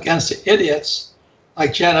against the idiots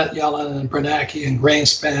like Janet Yellen and Bernanke and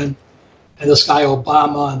Greenspan and this guy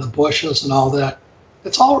Obama and the Bushes and all that.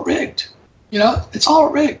 It's all rigged. It's all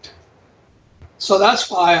rigged. So that's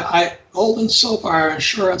why gold and silver are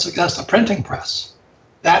insurance against the printing press.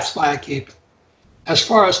 That's why I keep it. As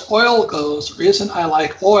far as oil goes, the reason I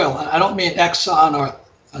like oil, and I don't mean Exxon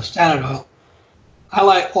or Standard Oil, I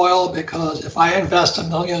like oil because if I invest $1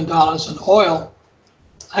 million in oil,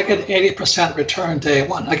 I get 80% return day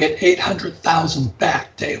one. I get 800,000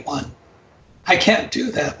 back day one. I can't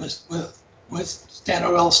do that with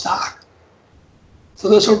Standard Oil stock. So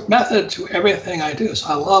there's a method to everything I do. So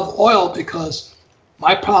I love oil because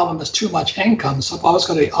my problem is too much income. So I've always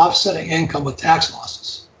got to be offsetting income with tax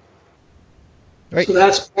losses. Right. So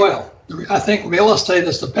that's oil. I think real estate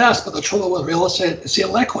is the best, but the trouble with real estate is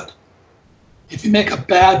illiquid. If you make a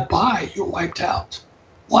bad buy, you're wiped out.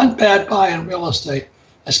 One bad buy in real estate,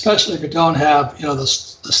 especially if you don't have the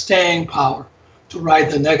staying power to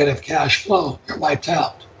ride the negative cash flow, you're wiped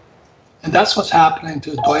out. And that's what's happening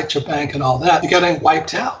to Deutsche Bank and all that. You're getting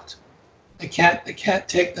wiped out. They can't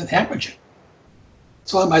take the hemorrhaging.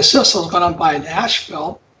 So when my sister's going to buy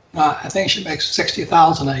Nashville, I think she makes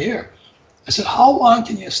 $60,000 a year. I said, how long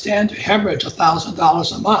can you stand to hemorrhage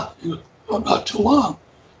 $1,000 a month? Not too long.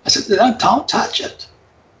 I said, then don't touch it.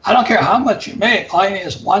 I don't care how much you make. All you need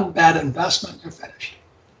is one bad investment, you're finished.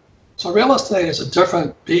 So real estate is a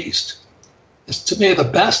different beast. It's, to me, the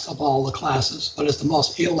best of all the classes, but it's the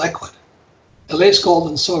most illiquid. At least gold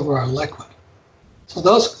and silver are liquid. So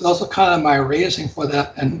those are kind of my reasoning for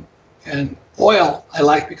that. And oil, I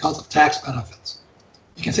like because of tax benefits.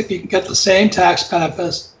 You can get the same tax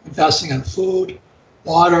benefits investing in food,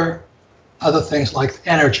 water, other things like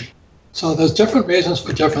energy. So there's different reasons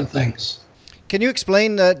for different things. Can you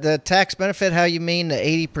explain the tax benefit, how you mean the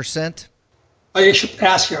 80%? Well, you should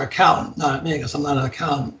ask your accountant, not me, because I'm not an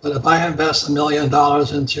accountant. But if I invest $1 million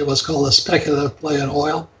into what's called a speculative play in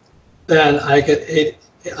oil, then I get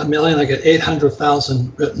 $1 million, I get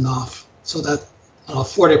 800,000 written off. So that on a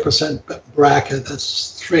 40% bracket,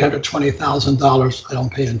 that's $320,000 I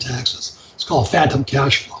don't pay in taxes. It's called phantom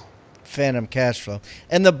cash flow. Phantom cash flow.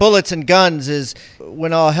 And the bullets and guns is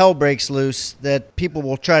when all hell breaks loose, that people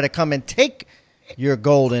will try to come and take your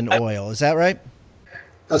gold and oil. Is that right?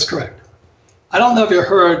 That's correct. I don't know if you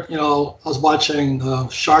heard, I was watching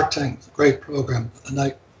Shark Tank, the great program the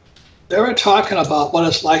night. They were talking about what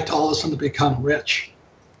it's like to all of a sudden to become rich.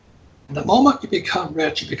 And the moment you become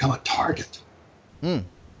rich, you become a target. And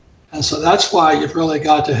so that's why you've really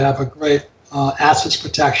got to have a great assets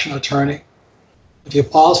protection attorney. But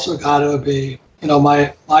you've also got to be,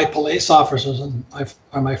 my police officers and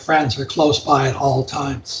my friends are close by at all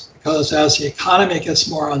times. Because as the economy gets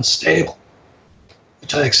more unstable,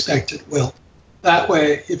 which I expect it will, that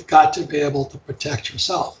way you've got to be able to protect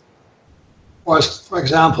yourself. For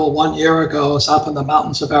example, 1 year ago, I was up in the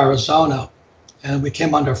mountains of Arizona, and we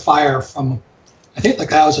came under fire from, I think the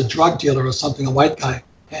guy was a drug dealer or something, a white guy.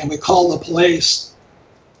 And we called the police.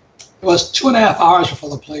 It was 2.5 hours before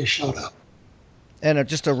the police showed up. And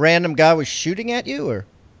just a random guy was shooting at you, or?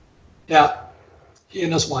 Yeah, he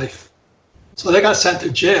and his wife. So they got sent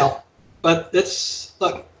to jail. But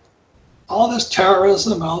look, all this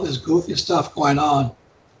terrorism and all this goofy stuff going on,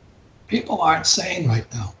 people aren't sane right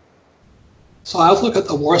now. So I look at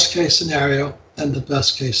the worst case scenario and the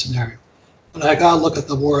best case scenario. But I got to look at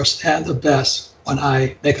the worst and the best when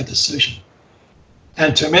I make a decision.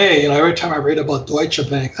 And to me, every time I read about Deutsche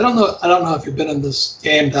Bank, I don't know if you've been in this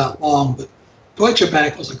game that long, but Deutsche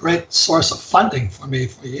Bank was a great source of funding for me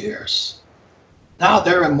for years. Now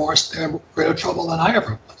they're in greater trouble than I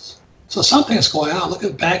ever was. So something is going on. Look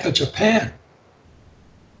at Bank of Japan.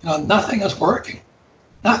 Nothing is working.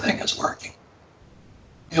 Nothing is working.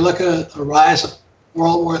 You look at the rise of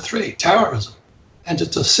World War III, terrorism. And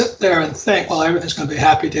to sit there and think, well, everything's going to be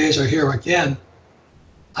happy days are here again,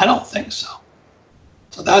 I don't think so.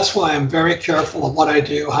 So that's why I'm very careful of what I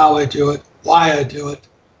do, how I do it, why I do it.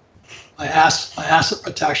 My asset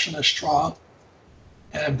protection is strong,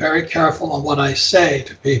 and I'm very careful on what I say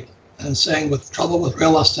to people. And saying with trouble with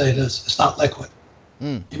real estate is it's not liquid.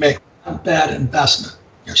 You make one bad investment,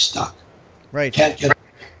 you're stuck. Right.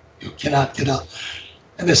 You cannot get out.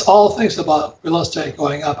 And there's all things about real estate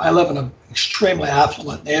going up. I live in an extremely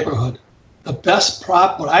affluent neighborhood. The best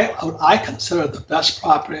what I consider the best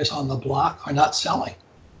properties on the block are not selling.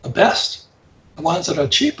 The best. The ones that are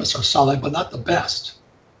cheapest are selling, but not the best.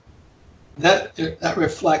 That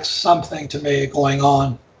reflects something to me going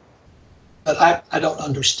on that I don't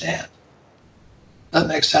understand. That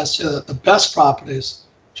makes sense to you, that the best properties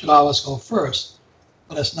should always go first.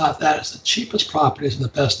 But it's not that. It's the cheapest properties in the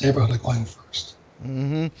best neighborhood are going first.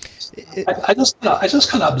 Mm-hmm. I just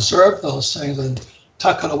kind of observe those things and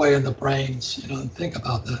tuck it away in the brains, and think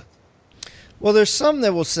about that. Well, there's some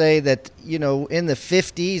that will say that, in the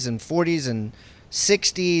 50s and 40s and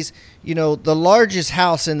 60s, the largest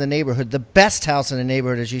house in the neighborhood, the best house in the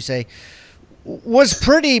neighborhood, as you say, was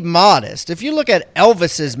pretty modest. If you look at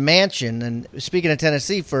Elvis's mansion, and speaking of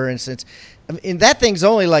Tennessee, for instance, that thing's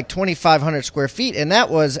only like 2,500 square feet, and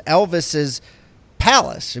that was Elvis's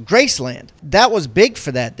palace, Graceland. That was big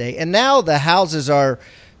for that day. And now the houses are,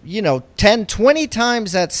 10, 20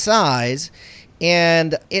 times that size.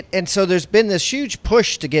 And so there's been this huge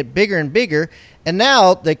push to get bigger and bigger. And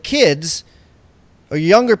now the kids or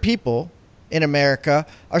younger people in America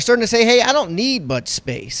are starting to say, hey, I don't need much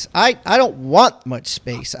space. I don't want much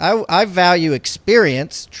space. I value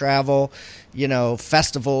experience, travel,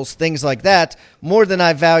 festivals, things like that, more than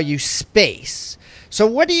I value space. So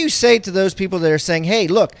what do you say to those people that are saying, hey,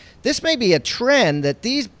 look, this may be a trend that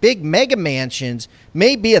these big mega mansions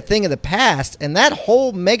may be a thing of the past, and that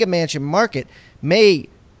whole mega mansion market may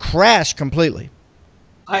crash completely?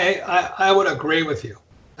 I would agree with you.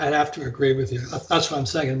 I'd have to agree with you. That's what I'm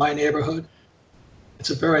saying. In my neighborhood,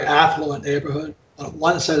 it's a very affluent neighborhood. But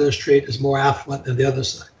one side of the street is more affluent than the other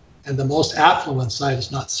side. And the most affluent side is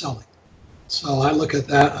not selling. So I look at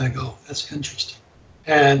that and I go, that's interesting.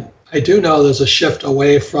 And I do know there's a shift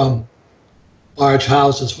away from large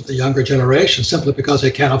houses with the younger generation simply because they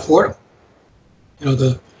can't afford them.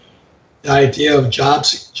 The idea of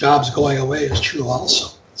jobs going away is true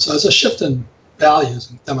also. So there's a shift in values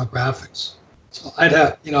and demographics. So I'd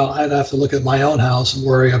have to look at my own house and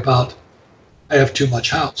worry about I have too much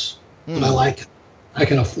house, but I like it. I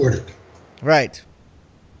can afford it. Right.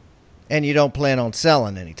 And you don't plan on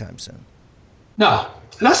selling anytime soon? No.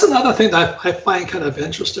 And that's another thing that I find kind of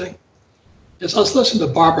interesting. Is I was listening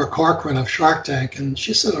to Barbara Corcoran of Shark Tank, and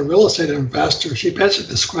she said a real estate investor, she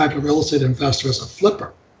basically described a real estate investor as a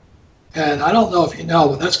flipper. And I don't know if you know,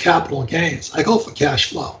 but that's capital gains. I go for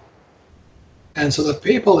cash flow. And so the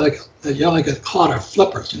people that only get caught are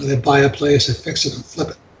flippers. They buy a place, they fix it and flip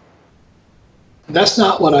it. And that's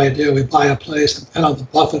not what I do. We buy a place and depend on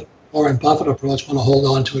the Warren Buffett approach, want to hold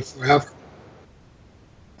on to it forever.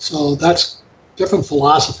 So that's different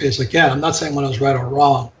philosophies. Again, I'm not saying one is right or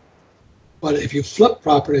wrong, but if you flip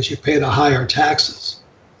properties, you pay the higher taxes.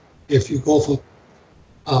 If you go for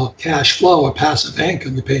cash flow or passive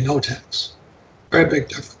income, you pay no tax. Very big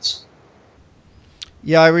difference.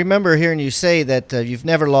 Yeah, I remember hearing you say that you've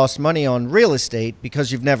never lost money on real estate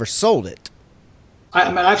because you've never sold it.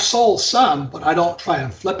 I've sold some, but I don't try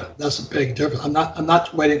and flip it. That's a big difference. I'm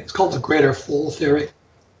not waiting. It's called the greater fool theory.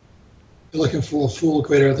 You're looking for a fool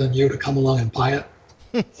greater than you to come along and buy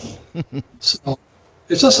it. So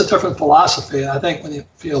it's just a different philosophy. I think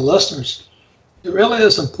for your listeners, it really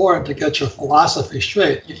is important to get your philosophy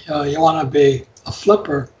straight. You want to be a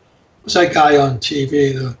flipper. Who's that guy on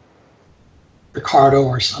TV, the Ricardo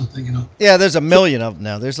or something, Yeah, there's a million of them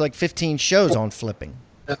now. There's like 15 shows on flipping.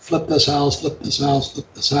 Flip this house, flip this house, flip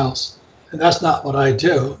this house. And that's not what I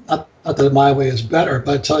do. Not that my way is better,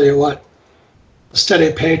 but I tell you what,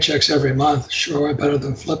 steady paychecks every month sure are better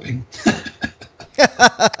than flipping.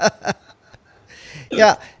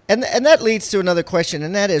 Yeah, and that leads to another question,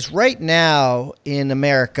 and that is right now in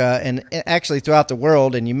America and actually throughout the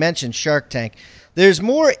world, and you mentioned Shark Tank, there's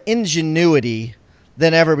more ingenuity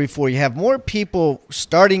than ever before. You have more people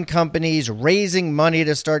starting companies, raising money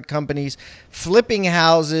to start companies, flipping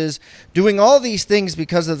houses, doing all these things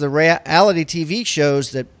because of the reality TV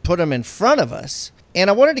shows that put them in front of us. And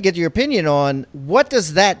I wanted to get your opinion on what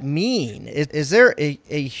does that mean? Is there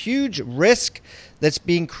a huge risk that's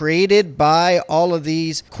being created by all of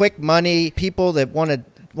these quick money people that want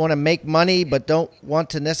to make money but don't want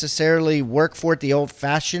to necessarily work for it the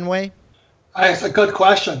old-fashioned way? It's a good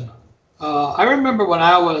question. I remember when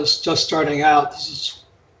I was just starting out, this is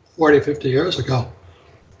 40, 50 years ago,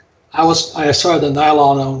 I started the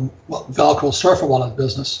nylon Velcro surfer wallet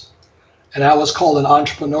business, and I was called an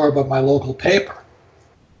entrepreneur by my local paper.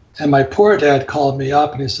 And my poor dad called me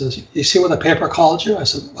up and he says, you see what the paper called you? I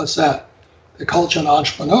said, what's that? They called you an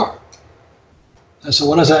entrepreneur. I said,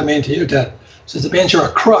 what does that mean to you, Dad? He says, it means you're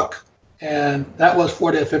a crook. And that was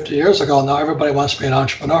 40 or 50 years ago. Now everybody wants to be an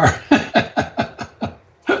entrepreneur.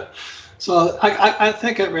 So I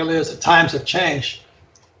think it really is that times have changed.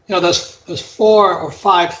 There's 4 or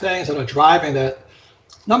 5 things that are driving that.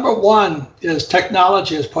 Number one is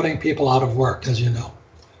technology is putting people out of work, as you know.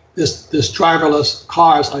 This driverless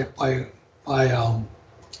cars like by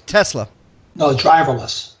Tesla. No,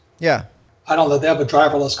 driverless. Yeah. I don't know. They have a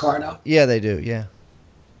driverless car now. Yeah, they do. Yeah.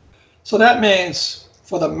 So that means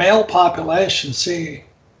for the male population,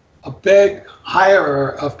 a big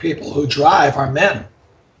hirer of people who drive are men.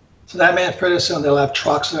 So that means pretty soon they'll have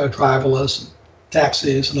trucks that are driverless and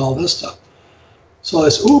taxis and all this stuff. So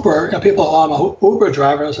it's Uber, people, oh, I'm an Uber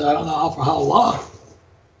driver. I said, I don't know for how long.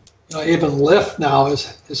 Even Lyft now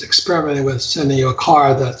is experimenting with sending you a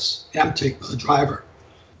car that's empty with a driver.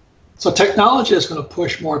 So technology is going to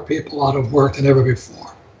push more people out of work than ever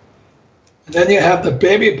before. And then you have the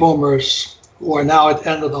baby boomers who are now at the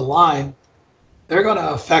end of the line. They're going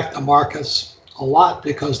to affect the markets a lot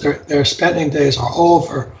because their spending days are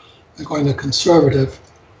over. They're going to conservative.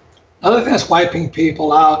 Another thing that's wiping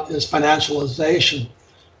people out is financialization.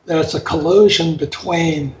 There's a collusion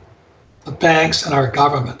between the banks and our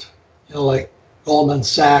government. Like Goldman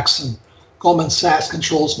Sachs, and Goldman Sachs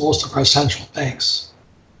controls most of our central banks.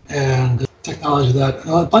 And technology that,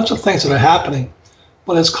 a bunch of things that are happening,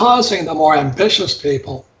 but it's causing the more ambitious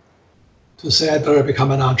people to say, I'd better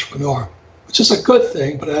become an entrepreneur, which is a good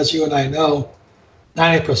thing, but as you and I know,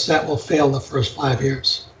 90% will fail in the first 5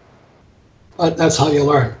 years. But that's how you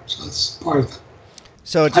learn, so it's part of it.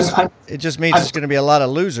 So it just means there's going to be a lot of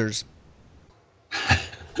losers.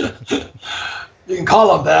 You can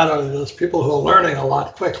call them that, or there's people who are learning a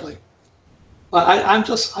lot quickly. But I'm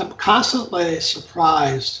constantly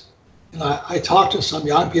surprised. I talk to some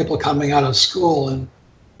young people coming out of school, and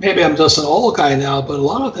maybe I'm just an old guy now, but a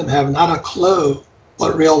lot of them have not a clue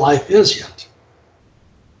what real life is yet.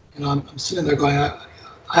 I'm sitting there going,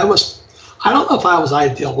 I don't know if I was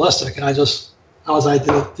idealistic, and I was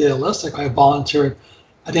idealistic. I volunteered.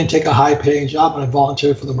 I didn't take a high-paying job, but I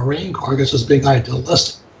volunteered for the Marine Corps because I was being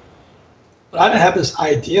idealistic. But I didn't have this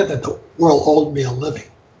idea that the world owed me a living.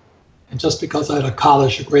 And just because I had a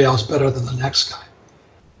college degree, I was better than the next guy.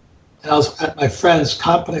 And I was at my friend's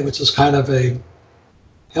company, which is kind of a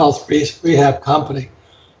health rehab company.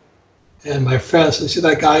 And my friend said, see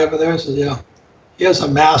that guy over there? I said, yeah. He has a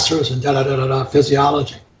master's in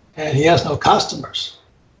physiology. And he has no customers.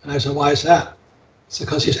 And I said, why is that? It's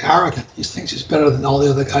because he's arrogant. He thinks he's better than all the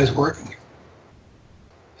other guys working here.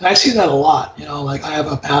 And I see that a lot, like I have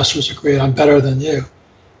a master's degree and I'm better than you,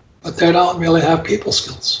 but they don't really have people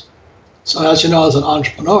skills. So as you know, as an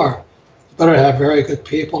entrepreneur, you better have very good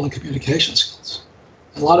people and communication skills.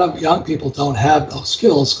 And a lot of young people don't have those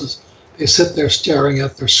skills because they sit there staring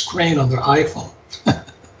at their screen on their iPhone.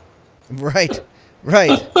 Right.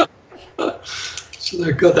 So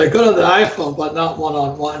they're good on the iPhone, but not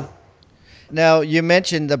one-on-one. Now, you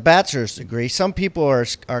mentioned the bachelor's degree. Some people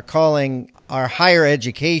are calling our higher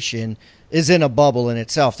education is in a bubble in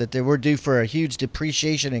itself, that we're due for a huge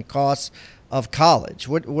depreciation in costs of college.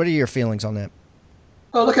 What are your feelings on that?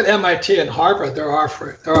 Well, look at MIT and Harvard. They're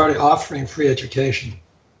already offering free education,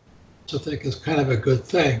 which I think is kind of a good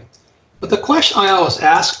thing. But the question I always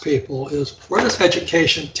ask people is, where does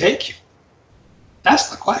education take you? That's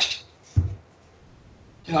the question.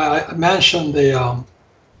 I mentioned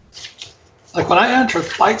like when I entered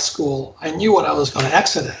flight school, I knew what I was going to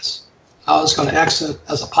exit as. I was going to exit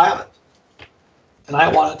as a pilot, and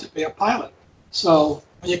I wanted to be a pilot. So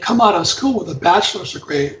when you come out of school with a bachelor's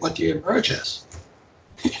degree, what do you emerge as?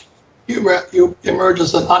 You emerge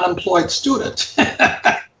as an unemployed student.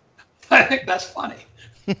 I think that's funny.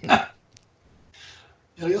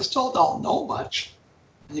 You still don't know much,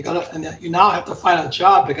 and you now have to find a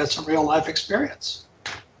job to get some real life experience.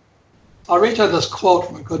 I'll read you this quote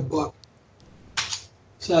from a good book. It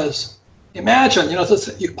says, imagine,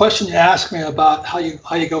 this question you asked me about how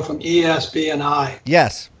you go from E, S, B, and I.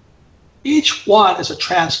 Yes. Each one is a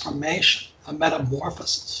transformation, a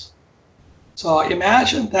metamorphosis. So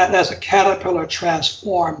imagine that as a caterpillar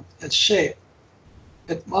transformed its shape,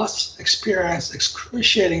 it must experience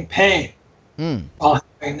excruciating pain while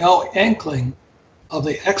having no inkling of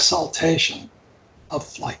the exaltation of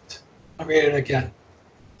flight. I'll read it again.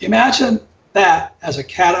 Imagine that as a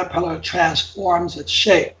caterpillar transforms its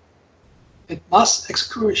shape, it must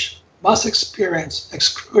experience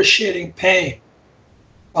excruciating pain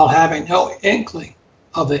while having no inkling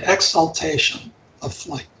of the exaltation of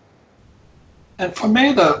flight. And for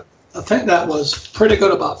me, the thing that was pretty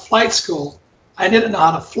good about flight school, I didn't know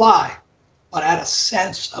how to fly, but I had a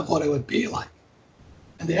sense of what it would be like.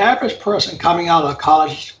 And the average person coming out of a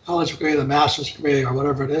college degree, the master's degree, or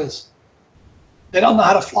whatever it is, they don't know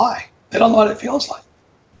how to fly. They don't know what it feels like.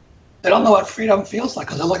 They don't know what freedom feels like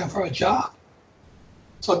because they're looking for a job.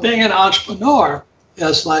 So being an entrepreneur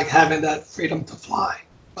is like having that freedom to fly,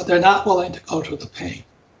 but they're not willing to go through the pain.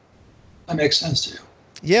 That makes sense to you?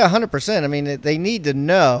 Yeah, 100%. I mean, they need to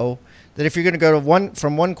know that if you're going to go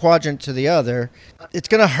from one quadrant to the other, it's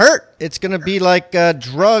going to hurt. It's going to be like a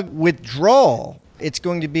drug withdrawal. it's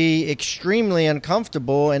going to be extremely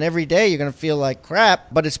uncomfortable, and every day you're going to feel like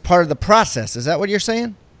crap, but it's part of the process. Is that what you're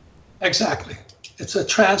saying? Exactly. It's a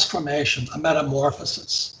transformation, a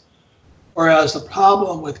metamorphosis. Whereas the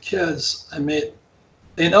problem with kids, I mean,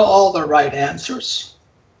 they know all the right answers,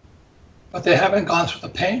 but they haven't gone through the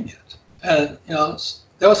pain yet. And,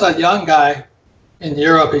 there was a young guy in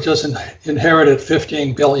Europe. He just inherited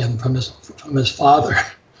 15 billion from his father.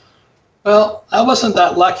 Well, I wasn't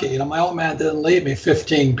that lucky. My old man didn't leave me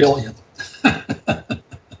 15 billion.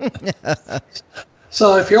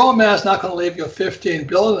 So if your old man's not going to leave you 15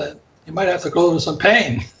 billion, you might have to go through some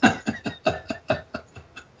pain.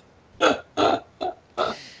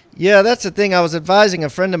 Yeah, that's the thing. I was advising a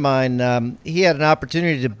friend of mine. He had an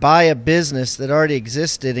opportunity to buy a business that already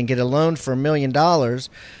existed and get a loan for $1 million,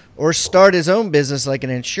 or start his own business like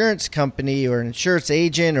an insurance company or an insurance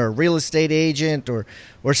agent or a real estate agent or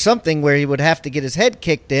something where he would have to get his head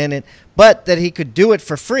kicked in, but that he could do it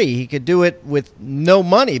for free. He could do it with no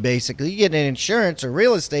money, basically. You get an insurance or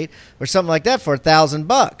real estate or something like that for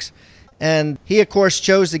 $1,000. And he, of course,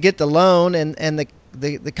 chose to get the loan, and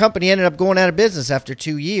the company ended up going out of business after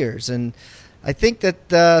 2 years. And I think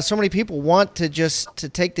that so many people want to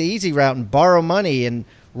take the easy route and borrow money and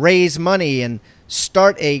raise money and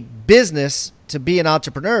start a business to be an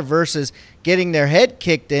entrepreneur versus getting their head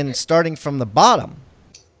kicked in and starting from the bottom.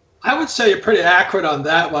 I would say you're pretty accurate on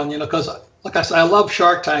that one, because like I said, I love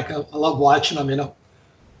Shark Tank. I love watching them, And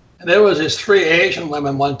there was these 3 Asian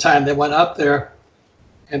women one time. They went up there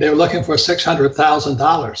and they were looking for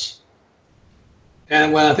 $600,000.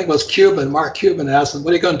 And when I think it was Mark Cuban asked them,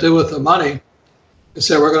 what are you going to do with the money? They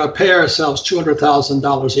said, we're going to pay ourselves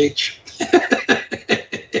 $200,000 each.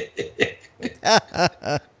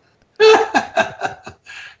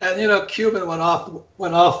 And Cuban went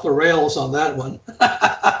off the rails on that one.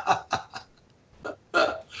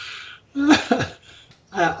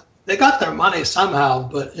 They got their money somehow,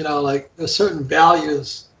 but there's certain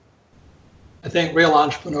values I think real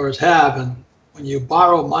entrepreneurs have, and when you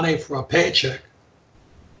borrow money for a paycheck,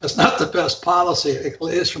 that's not the best policy, at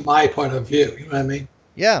least from my point of view. You know what I mean?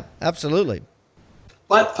 Yeah, absolutely.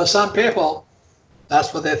 But for some people,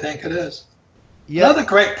 that's what they think it is. Yeah. Another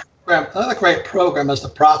great program is The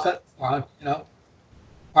Profit, or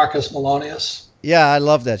Marcus Melonius. Yeah, I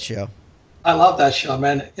love that show. I love that show,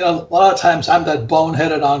 man. A lot of times I'm that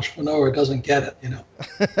boneheaded entrepreneur who doesn't get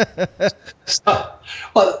it. So,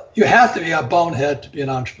 well, you have to be a bonehead to be an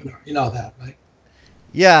entrepreneur. You know that, right?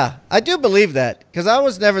 Yeah, I do believe that, because I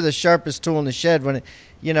was never the sharpest tool in the shed when,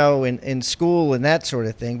 in school and that sort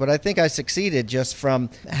of thing. But I think I succeeded just from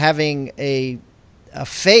having a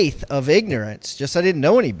faith of ignorance. Just I didn't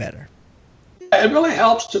know any better. It really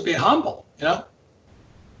helps to be humble,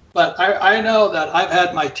 But I know that I've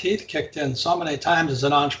had my teeth kicked in so many times as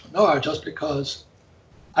an entrepreneur just because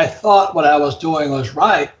I thought what I was doing was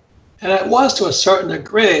right. And it was to a certain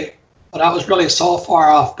degree, but I was really so far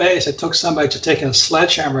off base, it took somebody to take a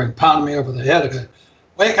sledgehammer and pound me over the head and go,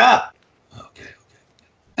 wake up.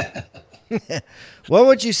 Okay. What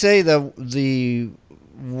would you say the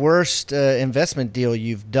worst investment deal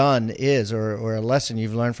you've done is, or a lesson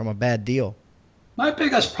you've learned from a bad deal? My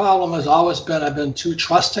biggest problem has always been I've been too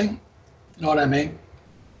trusting. You know what I mean?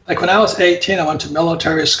 Like when I was 18, I went to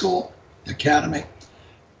military school, the academy,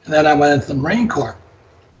 and then I went into the Marine Corps.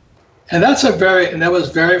 And there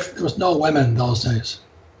was no women in those days.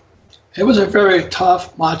 It was a very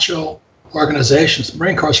tough, macho organization. The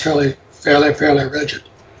Marine Corps is fairly rigid.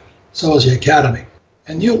 So was the academy.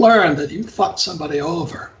 And you learn that you fucked somebody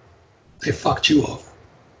over, they fucked you over.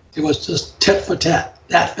 It was just tit for tat,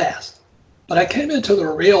 that fast. But I came into the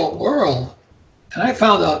real world, and I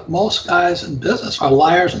found out most guys in business are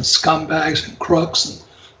liars and scumbags and crooks, and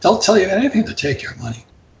they'll tell you anything to take your money.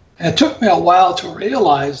 And it took me a while to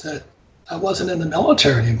realize that I wasn't in the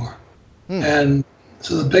military anymore. And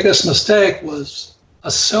so the biggest mistake was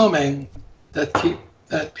assuming that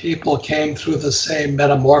people came through the same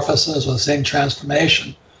metamorphosis or the same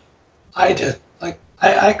transformation I did. Like,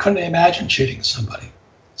 I couldn't imagine cheating somebody.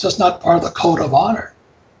 It's just not part of the code of honor.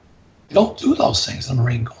 You don't do those things in the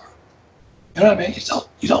Marine Corps. You know what I mean?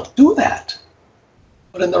 You don't do that.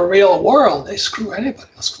 But in the real world, they screw anybody.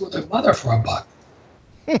 They'll screw their mother for a buck.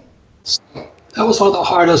 So that was one of the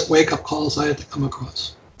hardest wake-up calls I had to come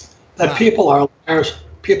across. That people are liars.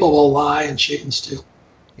 People will lie and cheat and steal.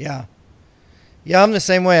 Yeah. Yeah, I'm the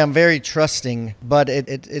same way. I'm very trusting, but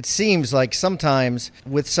it seems like sometimes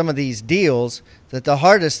with some of these deals that the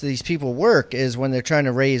hardest these people work is when they're trying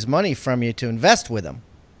to raise money from you to invest with them.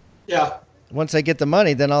 Yeah. Once they get the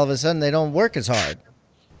money, then all of a sudden they don't work as hard.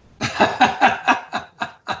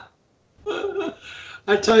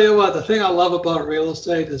 I tell you what, the thing I love about real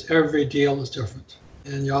estate is every deal is different.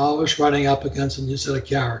 And you're always running up against a new set of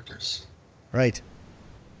characters. Right.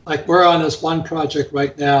 Like we're on this one project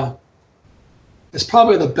right now. It's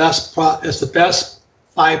probably the best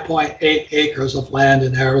 5.8 acres of land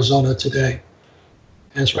in Arizona today.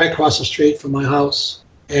 And it's right across the street from my house.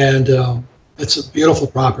 And it's a beautiful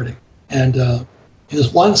property. And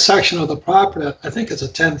there's one section of the property, I think it's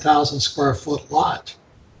a 10,000 square foot lot.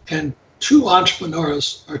 And two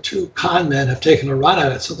entrepreneurs or two con men have taken a run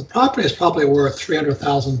at it. So the property is probably worth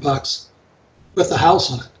 $300,000 with the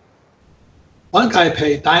house on it. One guy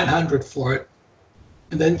paid $900 for it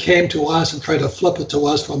and then came to us and tried to flip it to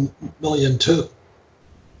us for $1.2 million.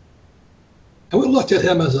 And we looked at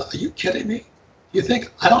him as, are you kidding me? You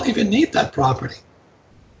think I don't even need that property?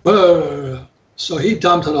 So he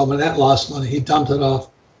dumped it off, and that lost money. He dumped it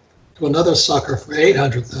off to another sucker for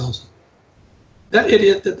 $800,000. That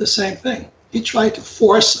idiot did the same thing. He tried to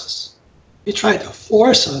force us. He tried to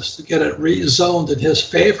force us to get it rezoned in his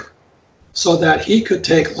favor so that he could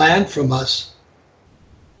take land from us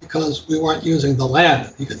because we weren't using the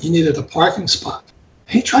land. He needed a parking spot.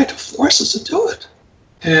 He tried to force us to do it.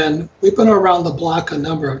 And we've been around the block a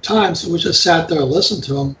number of times, and we just sat there and listened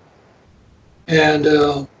to him. And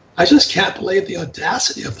I just can't believe the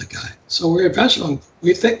audacity of the guy. So we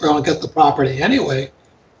think we're going to get the property anyway.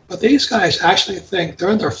 But these guys actually think, they're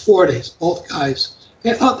in their 40s, both guys.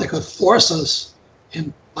 They thought they could force us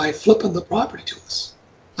by flipping the property to us.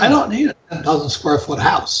 I don't need a 10,000 square foot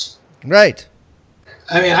house. Right.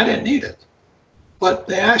 I mean, I didn't need it. But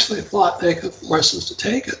they actually thought they could force us to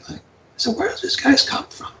take it. I said, where does these guys come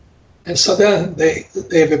from? And so then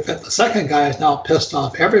the second guy is now pissed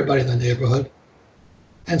off everybody in the neighborhood.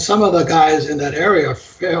 And some of the guys in that area are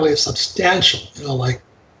fairly substantial, like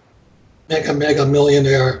mega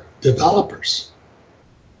millionaire developers.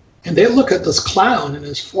 And they look at this clown in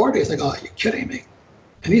his 40s, they go, are you kidding me?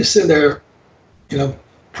 And he's sitting there,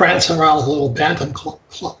 prancing around like a little bantam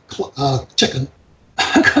chicken.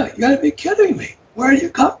 You gotta be kidding me. Where do you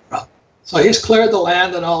come from? So he's cleared the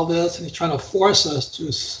land and all this, and he's trying to force us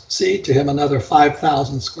to cede to him another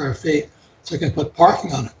 5,000 square feet so he can put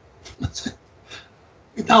parking on it.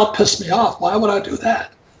 It now pissed me off. Why would I do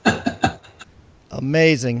that?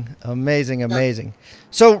 Amazing.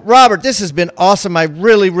 So, Robert, this has been awesome. I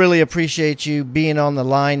really, really appreciate you being on the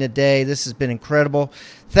line today. This has been incredible.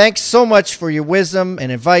 Thanks so much for your wisdom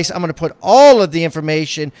and advice. I'm going to put all of the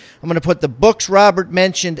information. I'm going to put the books Robert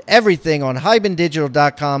mentioned, everything on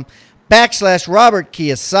hibandigital.com/Robert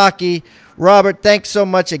Kiyosaki. Robert, thanks so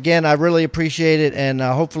much again. I really appreciate it, and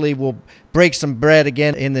hopefully we'll break some bread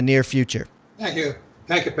again in the near future. Thank you.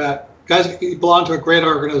 Thank you, Pat. Guys, you belong to a great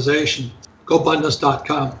organization,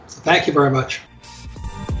 GoBundus.com. So thank you very much.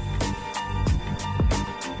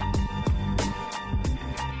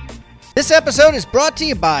 This episode is brought to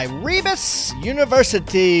you by Rebus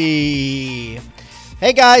University.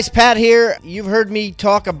 Hey guys, Pat here. You've heard me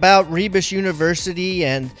talk about Rebus University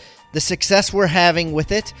and the success we're having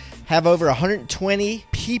with it. Have over 120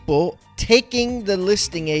 people taking the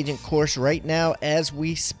listing agent course right now as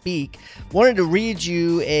we speak. Wanted to read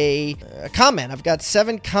you a comment. I've got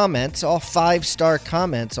 7 comments, all 5-star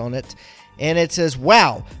comments on it. And it says,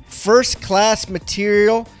 wow, first class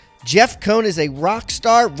material. Jeff Cohn is a rock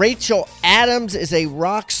star. Rachel Adams is a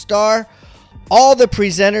rock star. All the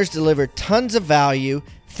presenters deliver tons of value.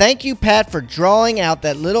 Thank you, Pat, for drawing out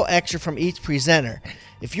that little extra from each presenter.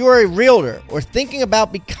 If you are a realtor or thinking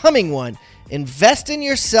about becoming one, invest in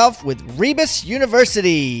yourself with Rebus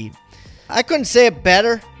University. I couldn't say it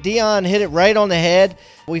better. Dion hit it right on the head.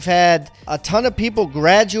 We've had a ton of people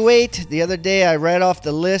graduate. The other day I read off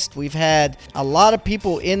the list. We've had a lot of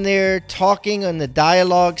people in there talking in the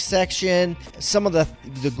dialogue section. Some of the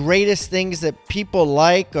greatest things that people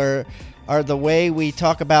like are the way we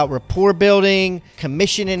talk about rapport building,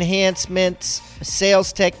 commission enhancements,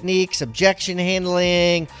 sales techniques, objection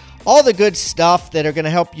handling, all the good stuff that are going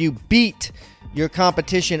to help you beat your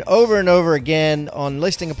competition over and over again on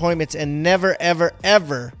listing appointments and never, ever,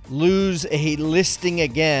 ever lose a listing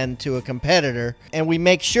again to a competitor. And we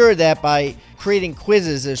make sure that by creating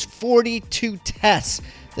quizzes, there's 42 tests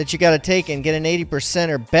that you got to take and get an 80%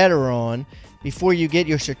 or better on before you get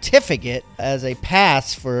your certificate as a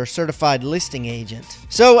pass for a certified listing agent.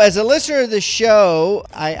 So as a listener of the show,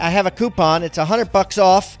 I have a coupon. It's $100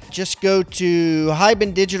 off. Just go to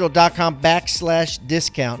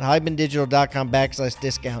hibandigital.com/discount.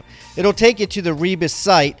 hibandigital.com/discount. It'll take you to the Rebus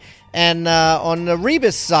site. And on the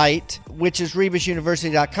Rebus site, which is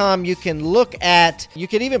rebusuniversity.com, you can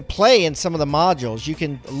even play in some of the modules. You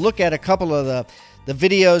can look at a couple of the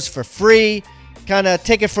videos for free. kind of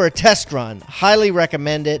take it for a test run. Highly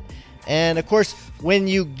recommend it. And of course, when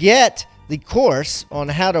you get the course on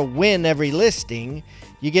how to win every listing,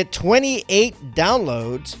 you get 28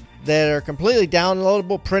 downloads that are completely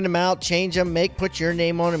downloadable. Print them out, change them, put your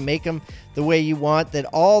name on them, make them the way you want. That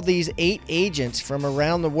all these 8 agents from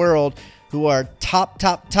around the world who are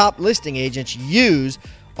top listing agents use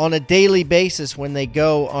on a daily basis when they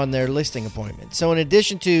go on their listing appointment. So in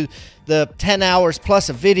addition to the 10 hours plus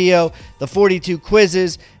of video, the 42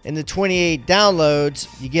 quizzes, and the 28 downloads,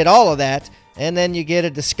 you get all of that. And then you get a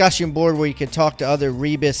discussion board where you can talk to other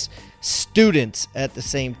Rebus students at the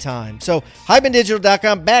same time. So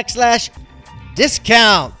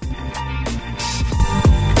hibandigital.com/discount.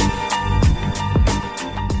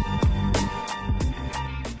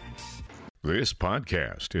 This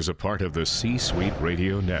podcast is a part of the C-Suite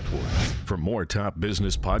Radio Network. For more top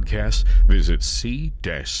business podcasts, visit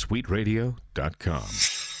c-suiteradio.com.